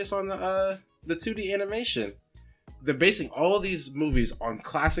more focus on the 2D animation. They're basing all these movies on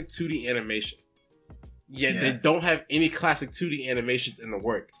classic 2D animation. Yet they don't have any classic 2D animations in the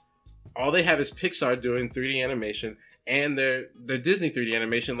work. All they have is Pixar doing 3D animation and their Disney 3D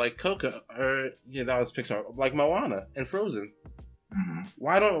animation like Coco, that was Pixar, like Moana and Frozen. Mm-hmm.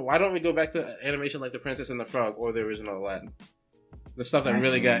 Why don't we go back to animation like The Princess and the Frog or the original Aladdin? The stuff that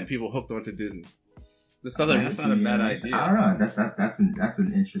really got people hooked onto Disney. The stuff that's not a bad idea. I don't know. That's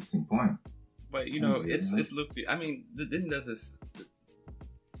an interesting point. But it's look. I mean, Disney does this.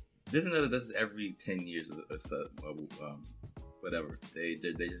 Disney does this every 10 years or so. Whatever. They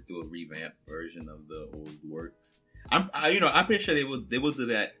just do a revamped version of the old works. I'm pretty sure they will do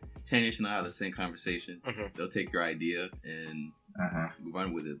that 10 years from now. The same conversation. Mm-hmm. They'll take your idea and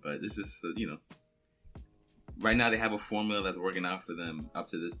run with it. But it's just right now they have a formula that's working out for them up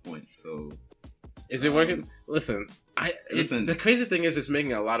to this point. So is it working? Listen. The crazy thing is, it's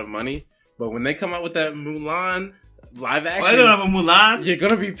making a lot of money. But when they come out with that Mulan live action, I don't have a Mulan. You're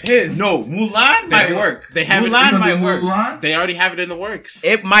gonna be pissed. No, Mulan might work. They have Mulan might work. Mulan? They already have it in the works.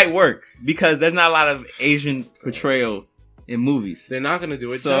 It might work because there's not a lot of Asian portrayal in movies. They're not gonna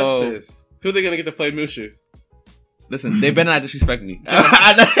do it justice. Who are they gonna get to play Mushu? Listen, they better not disrespect me. It's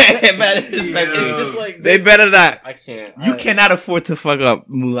just like they better not. I can't. You cannot afford to fuck up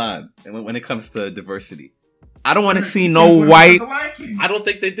Mulan when it comes to diversity. I don't want to see no white. I don't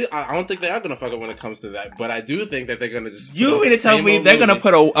think they do. I don't think they are going to fuck up when it comes to that. But I do think that they're going to just. You mean to tell me they're going to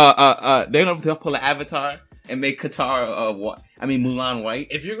put they're going to pull an Avatar and make Mulan white?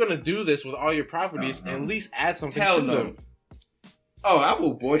 If you're going to do this with all your properties, at least add something to them. Oh, I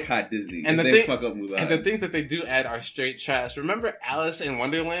will boycott Disney if they fuck up Mulan. And the things that they do add are straight trash. Remember Alice in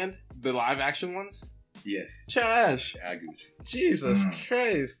Wonderland, the live action ones? Yeah, trash. I agree with you. Jesus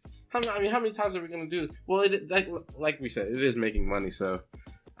Christ. How many times are we going to do this? Well, like we said, it is making money, so...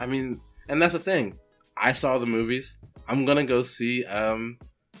 I mean, and that's the thing. I saw the movies. I'm going to go see The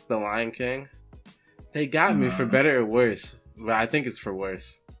Lion King. They got me for better or worse, but I think it's for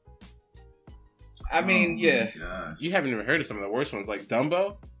worse. I mean, yeah. You haven't even heard of some of the worst ones, like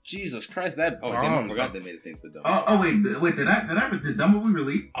Dumbo? Jesus Christ, that bombed. I forgot they made a thing for Dumbo. Wait, did Dumbo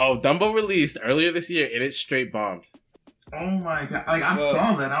release? Oh, Dumbo released earlier this year, and it straight bombed. Oh my god! Like I Well,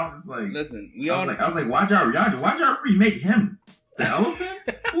 saw that, I was just like, Listen, we I all was like, why'd y'all remake him? The elephant?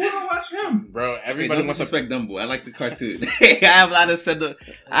 Who wanna watch him? Bro, Hey, everybody don't wants to disrespect Dumbo. I like the cartoon. I have a lot of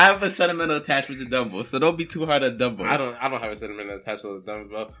I have a sentimental attachment to Dumbo, so don't be too hard on Dumbo. I don't have a sentimental attachment to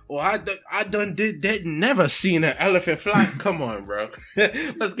Dumbo. Well, I done did that. Never seen an elephant fly. Come on, bro.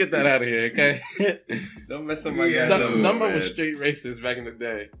 Let's get that out of here, okay? Don't mess up my guy. Dumbo was straight racist back in the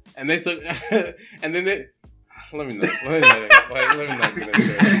day, and they took, and then they. Let me not get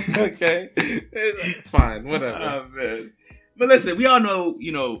into it. Okay, it's fine, whatever. Oh, man. But listen, we all know,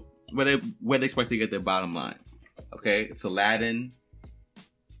 you know, where they expect to get their bottom line. Okay, it's Aladdin,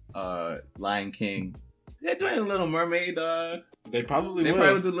 Lion King. They're doing a Little Mermaid. They probably do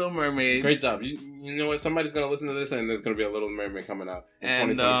will. Little Mermaid. Great job. You know what? Somebody's gonna listen to this, and there's gonna be a Little Mermaid coming out in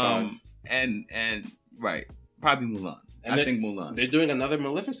 2025. And right, probably Mulan. I think Mulan. They're doing another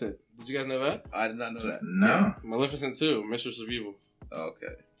Maleficent. Did you guys know that? I did not know that. No. Yeah. Maleficent 2, Mistress of Evil.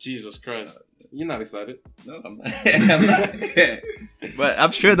 Okay. Jesus Christ. You're not excited. No, I'm not. I'm not. But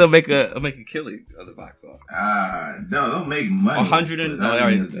I'm sure they'll make a killing of the box office. No, they'll make money. 100 and no, they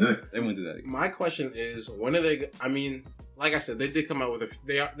already did good. that. They won't do that again. My question is, when are they? I mean, like I said, they did come out with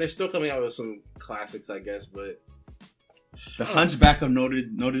they're still coming out with some classics, I guess. But The Hunchback of Notre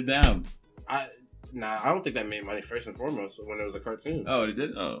Dame. I don't think that made money first and foremost when it was a cartoon. Oh, it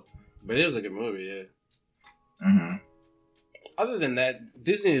did. Oh, but it was a good movie, yeah. Mm-hmm. Other than that,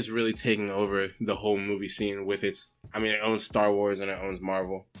 Disney is really taking over the whole movie scene with its. I mean, it owns Star Wars and it owns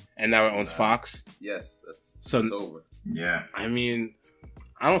Marvel, and now it owns Fox. yes, it's over. Yeah. I mean,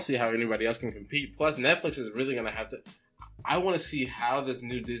 I don't see how anybody else can compete. Plus, Netflix is really gonna have to. I want to see how this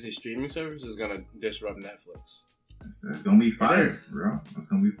new Disney streaming service is gonna disrupt Netflix. It's gonna be fire, bro. It's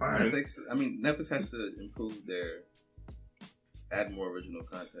gonna be fire. Netflix has to improve add more original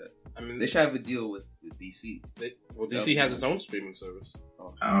content. I mean, they should have a deal with DC. DC has its own streaming service.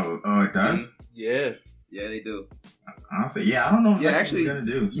 Oh, it does? Yeah. Yeah, they do. Honestly, yeah, I don't know what actually, gonna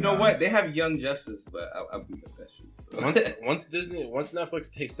do. You know what? They have Young Justice, but I'll beat up that shit. So. Once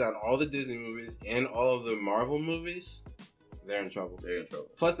Netflix takes down all the Disney movies and all of the Marvel movies, they're in trouble.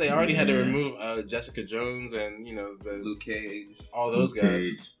 Plus, they already had to remove Jessica Jones and the Luke Cage, all those guys.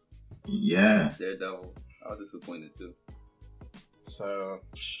 Yeah, Daredevil. I was disappointed too. So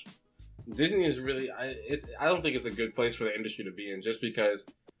Disney is really. I don't think it's a good place for the industry to be in, just because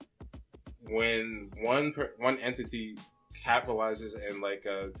when one entity capitalizes and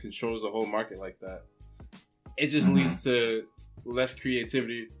controls the whole market like that, it just leads to less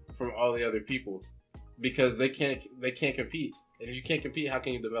creativity from all the other people because they can't compete. And if you can't compete, how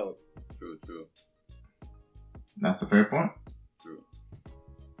can you develop? True. That's a fair point. True.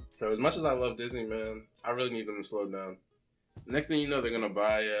 So as much as I love Disney, man, I really need them to slow down. Next thing you know, they're gonna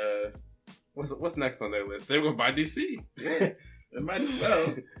buy what's next on their list? They're gonna buy DC. Yeah, they might as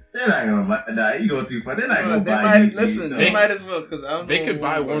well. They're not gonna buy. Nah, you go too far. They're not gonna buy DC. Listen, they might as well because I don't know. They could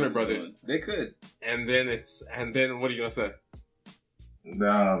buy Warner Brothers. They could. And then what are you gonna say?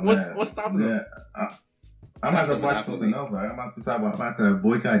 No, what's stopping them? I'm about to watch something else. Right? I'm about to talk about the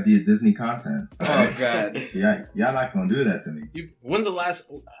boycott Disney content. Oh God, yeah, y'all not gonna do that to me. When's the last?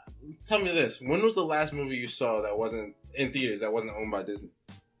 Tell me this. When was the last movie you saw that wasn't in theaters that wasn't owned by Disney?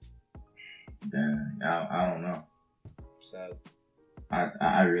 Damn, I don't know. Sad.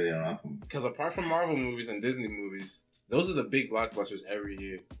 I really don't know. Because apart from Marvel movies and Disney movies, those are the big blockbusters every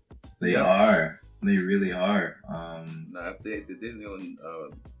year. They are. They really are. Nah, if the Disney owned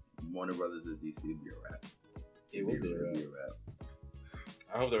Warner Brothers or DC, it'd be a wrap. It would be a wrap.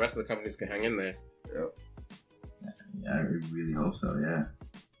 I hope the rest of the companies can hang in there. Yep. Yeah, I really hope so. Yeah.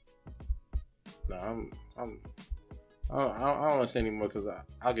 No, I don't want to say anymore because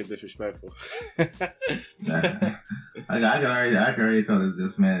I'll get disrespectful. I can already tell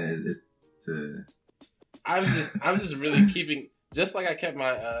this man is to. I'm just really keeping, just like I kept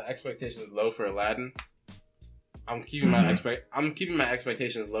my expectations low for Aladdin. I'm keeping my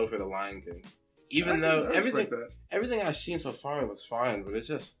expectations low for The Lion King. Even though everything I've seen so far looks fine, but it's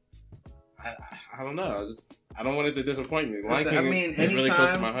just I don't know. I don't want it to disappoint me. Lion King is really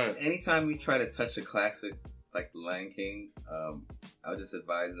close to my heart. Anytime we try to touch a classic like The Lion King, I would just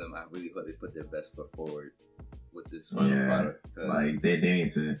advise them. I really hope they put their best foot forward with this final product. Like they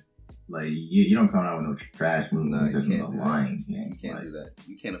need to. Like you don't come out with no trash movie. No, you can't do Lion that. You can't do that.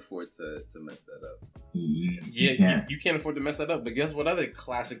 You can't afford to mess that up. You can't afford to mess that up. But guess what other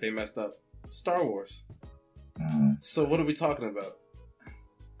classic they messed up? Star Wars. So what are we talking about?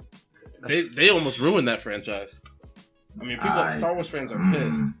 They almost ruined that franchise. I mean, Star Wars fans are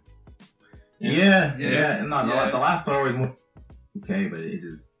pissed. Yeah. No, the last Star Wars movie, okay, but it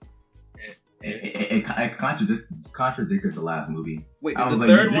just. It contradicted the last movie. Wait, I was the like,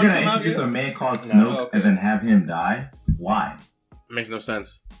 third you're one gonna come out introduce yet? a man called No. Snoke Okay. and then have him die? Why? It makes no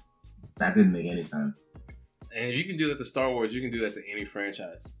sense. That didn't make any sense. And if you can do that to Star Wars, you can do that to any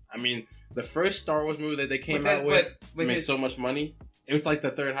franchise. I mean, the first Star Wars movie that they came out with made here's- so much money. It was like the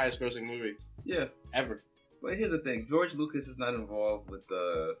third highest grossing movie yeah. ever. But here's the thing: George Lucas is not involved with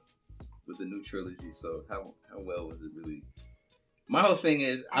the new trilogy. So how well was it really? My whole thing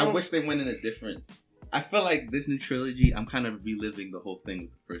is, I wish they went in a different. I feel like this new trilogy, I'm kind of reliving the whole thing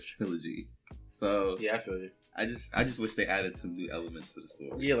with the first trilogy. So Yeah, I feel you. I just wish they added some new elements to the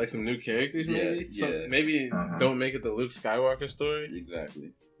story. Yeah, like some new characters, maybe. Yeah, yeah. Maybe don't make it the Luke Skywalker story.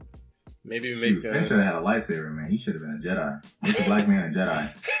 Exactly. Maybe Dude, make they should have had a lightsaber, man. He should have been a Jedi. Make the black man a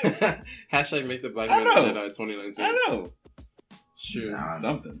Jedi. hashtag make the Black I Man know. Jedi 2019. I know Sure. Nah,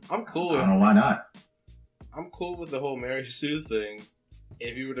 something. I'm cool. I don't know why not. I'm cool with the whole Mary Sue thing.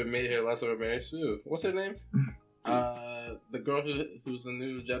 If you would have made her less of a Mary Sue, what's her name? The girl who's the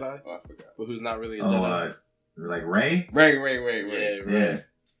new Jedi, Oh, I forgot. but who's not really a Jedi. Like Ray? Right. Yeah, Yeah.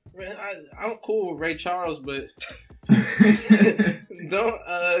 right. I'm cool with Ray Charles, but don't.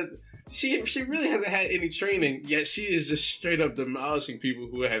 She really hasn't had any training yet. She is just straight up demolishing people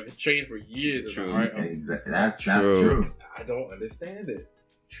who have trained for years in the True. art. Exactly. That's True. true. I don't understand it.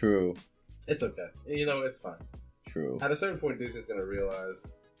 True. It's okay. You know, it's fine. True. At a certain point, Disney's gonna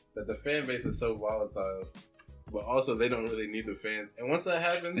realize that the fan base is so volatile, but also they don't really need the fans. And once that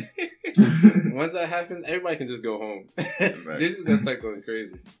happens, everybody can just go home. Disney's gonna start going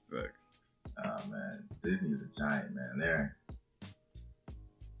crazy. Facts. Oh man, Disney's a giant, man.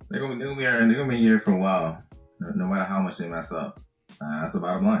 They're gonna be here for a while, no matter how much they mess up. That's the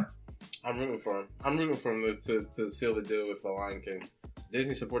bottom line. I'm rooting for him. I'm rooting for him to seal the deal with the Lion King.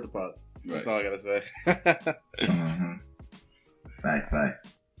 Disney, support the pod. That's all I gotta say. Mm-hmm. Facts.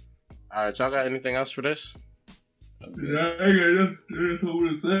 All right, y'all got anything else for this? Yeah, that's what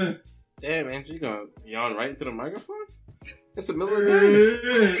we said. Damn, man, you gonna yawn right into the microphone? It's the middle of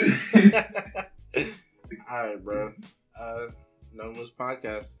the day. All right, bro. No Moose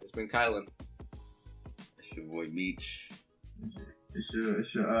Podcast. It's been Kylan. It's your boy Meech.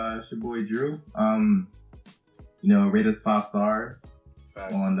 It's your boy Drew. Rate us 5 stars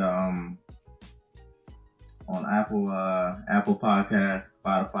Facts. on the on Apple Podcasts,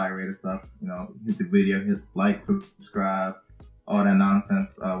 Spotify, rate us up. Hit the video, hit like, subscribe, all that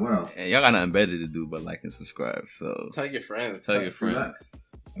nonsense. What else? And y'all got nothing better to do but like and subscribe. So Tell your friends. tell your friends.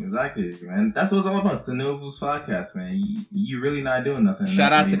 Exactly, man. That's what it's all about. It's the No Moves Podcast, man. You really not doing nothing.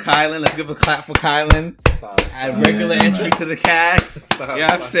 Shout out to Kylan. Let's give a clap for Kylan. Add regular entry to the cast. You know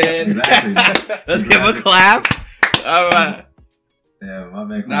what I'm saying? Exactly. Let's give a clap. All right. Yeah, my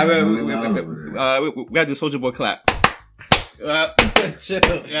bad. Now we gotta do Soulja Boy clap. Chill.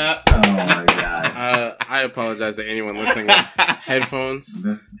 Yeah. Oh my god. I apologize to anyone listening with headphones.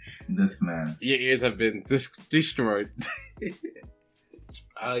 This man. Your ears have been destroyed.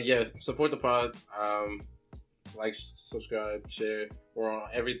 Yeah, support the pod. Like, subscribe, share. We're on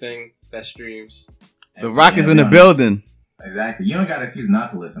everything that streams. The Rock is in the building. Exactly. You don't got an excuse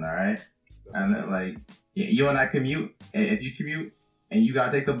not to listen, all right? And you and I commute. If you commute and you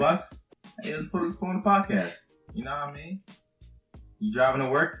gotta take the bus, hey, let's put on the podcast. You know what I mean? You driving to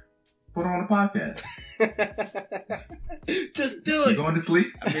work, put on the podcast. Just do You it. going to sleep?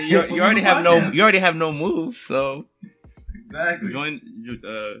 I mean, you already have no moves, so Exactly. join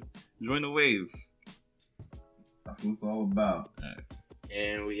the wave. That's what it's all about.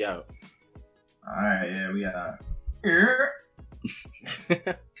 And we out. All right, yeah, we are.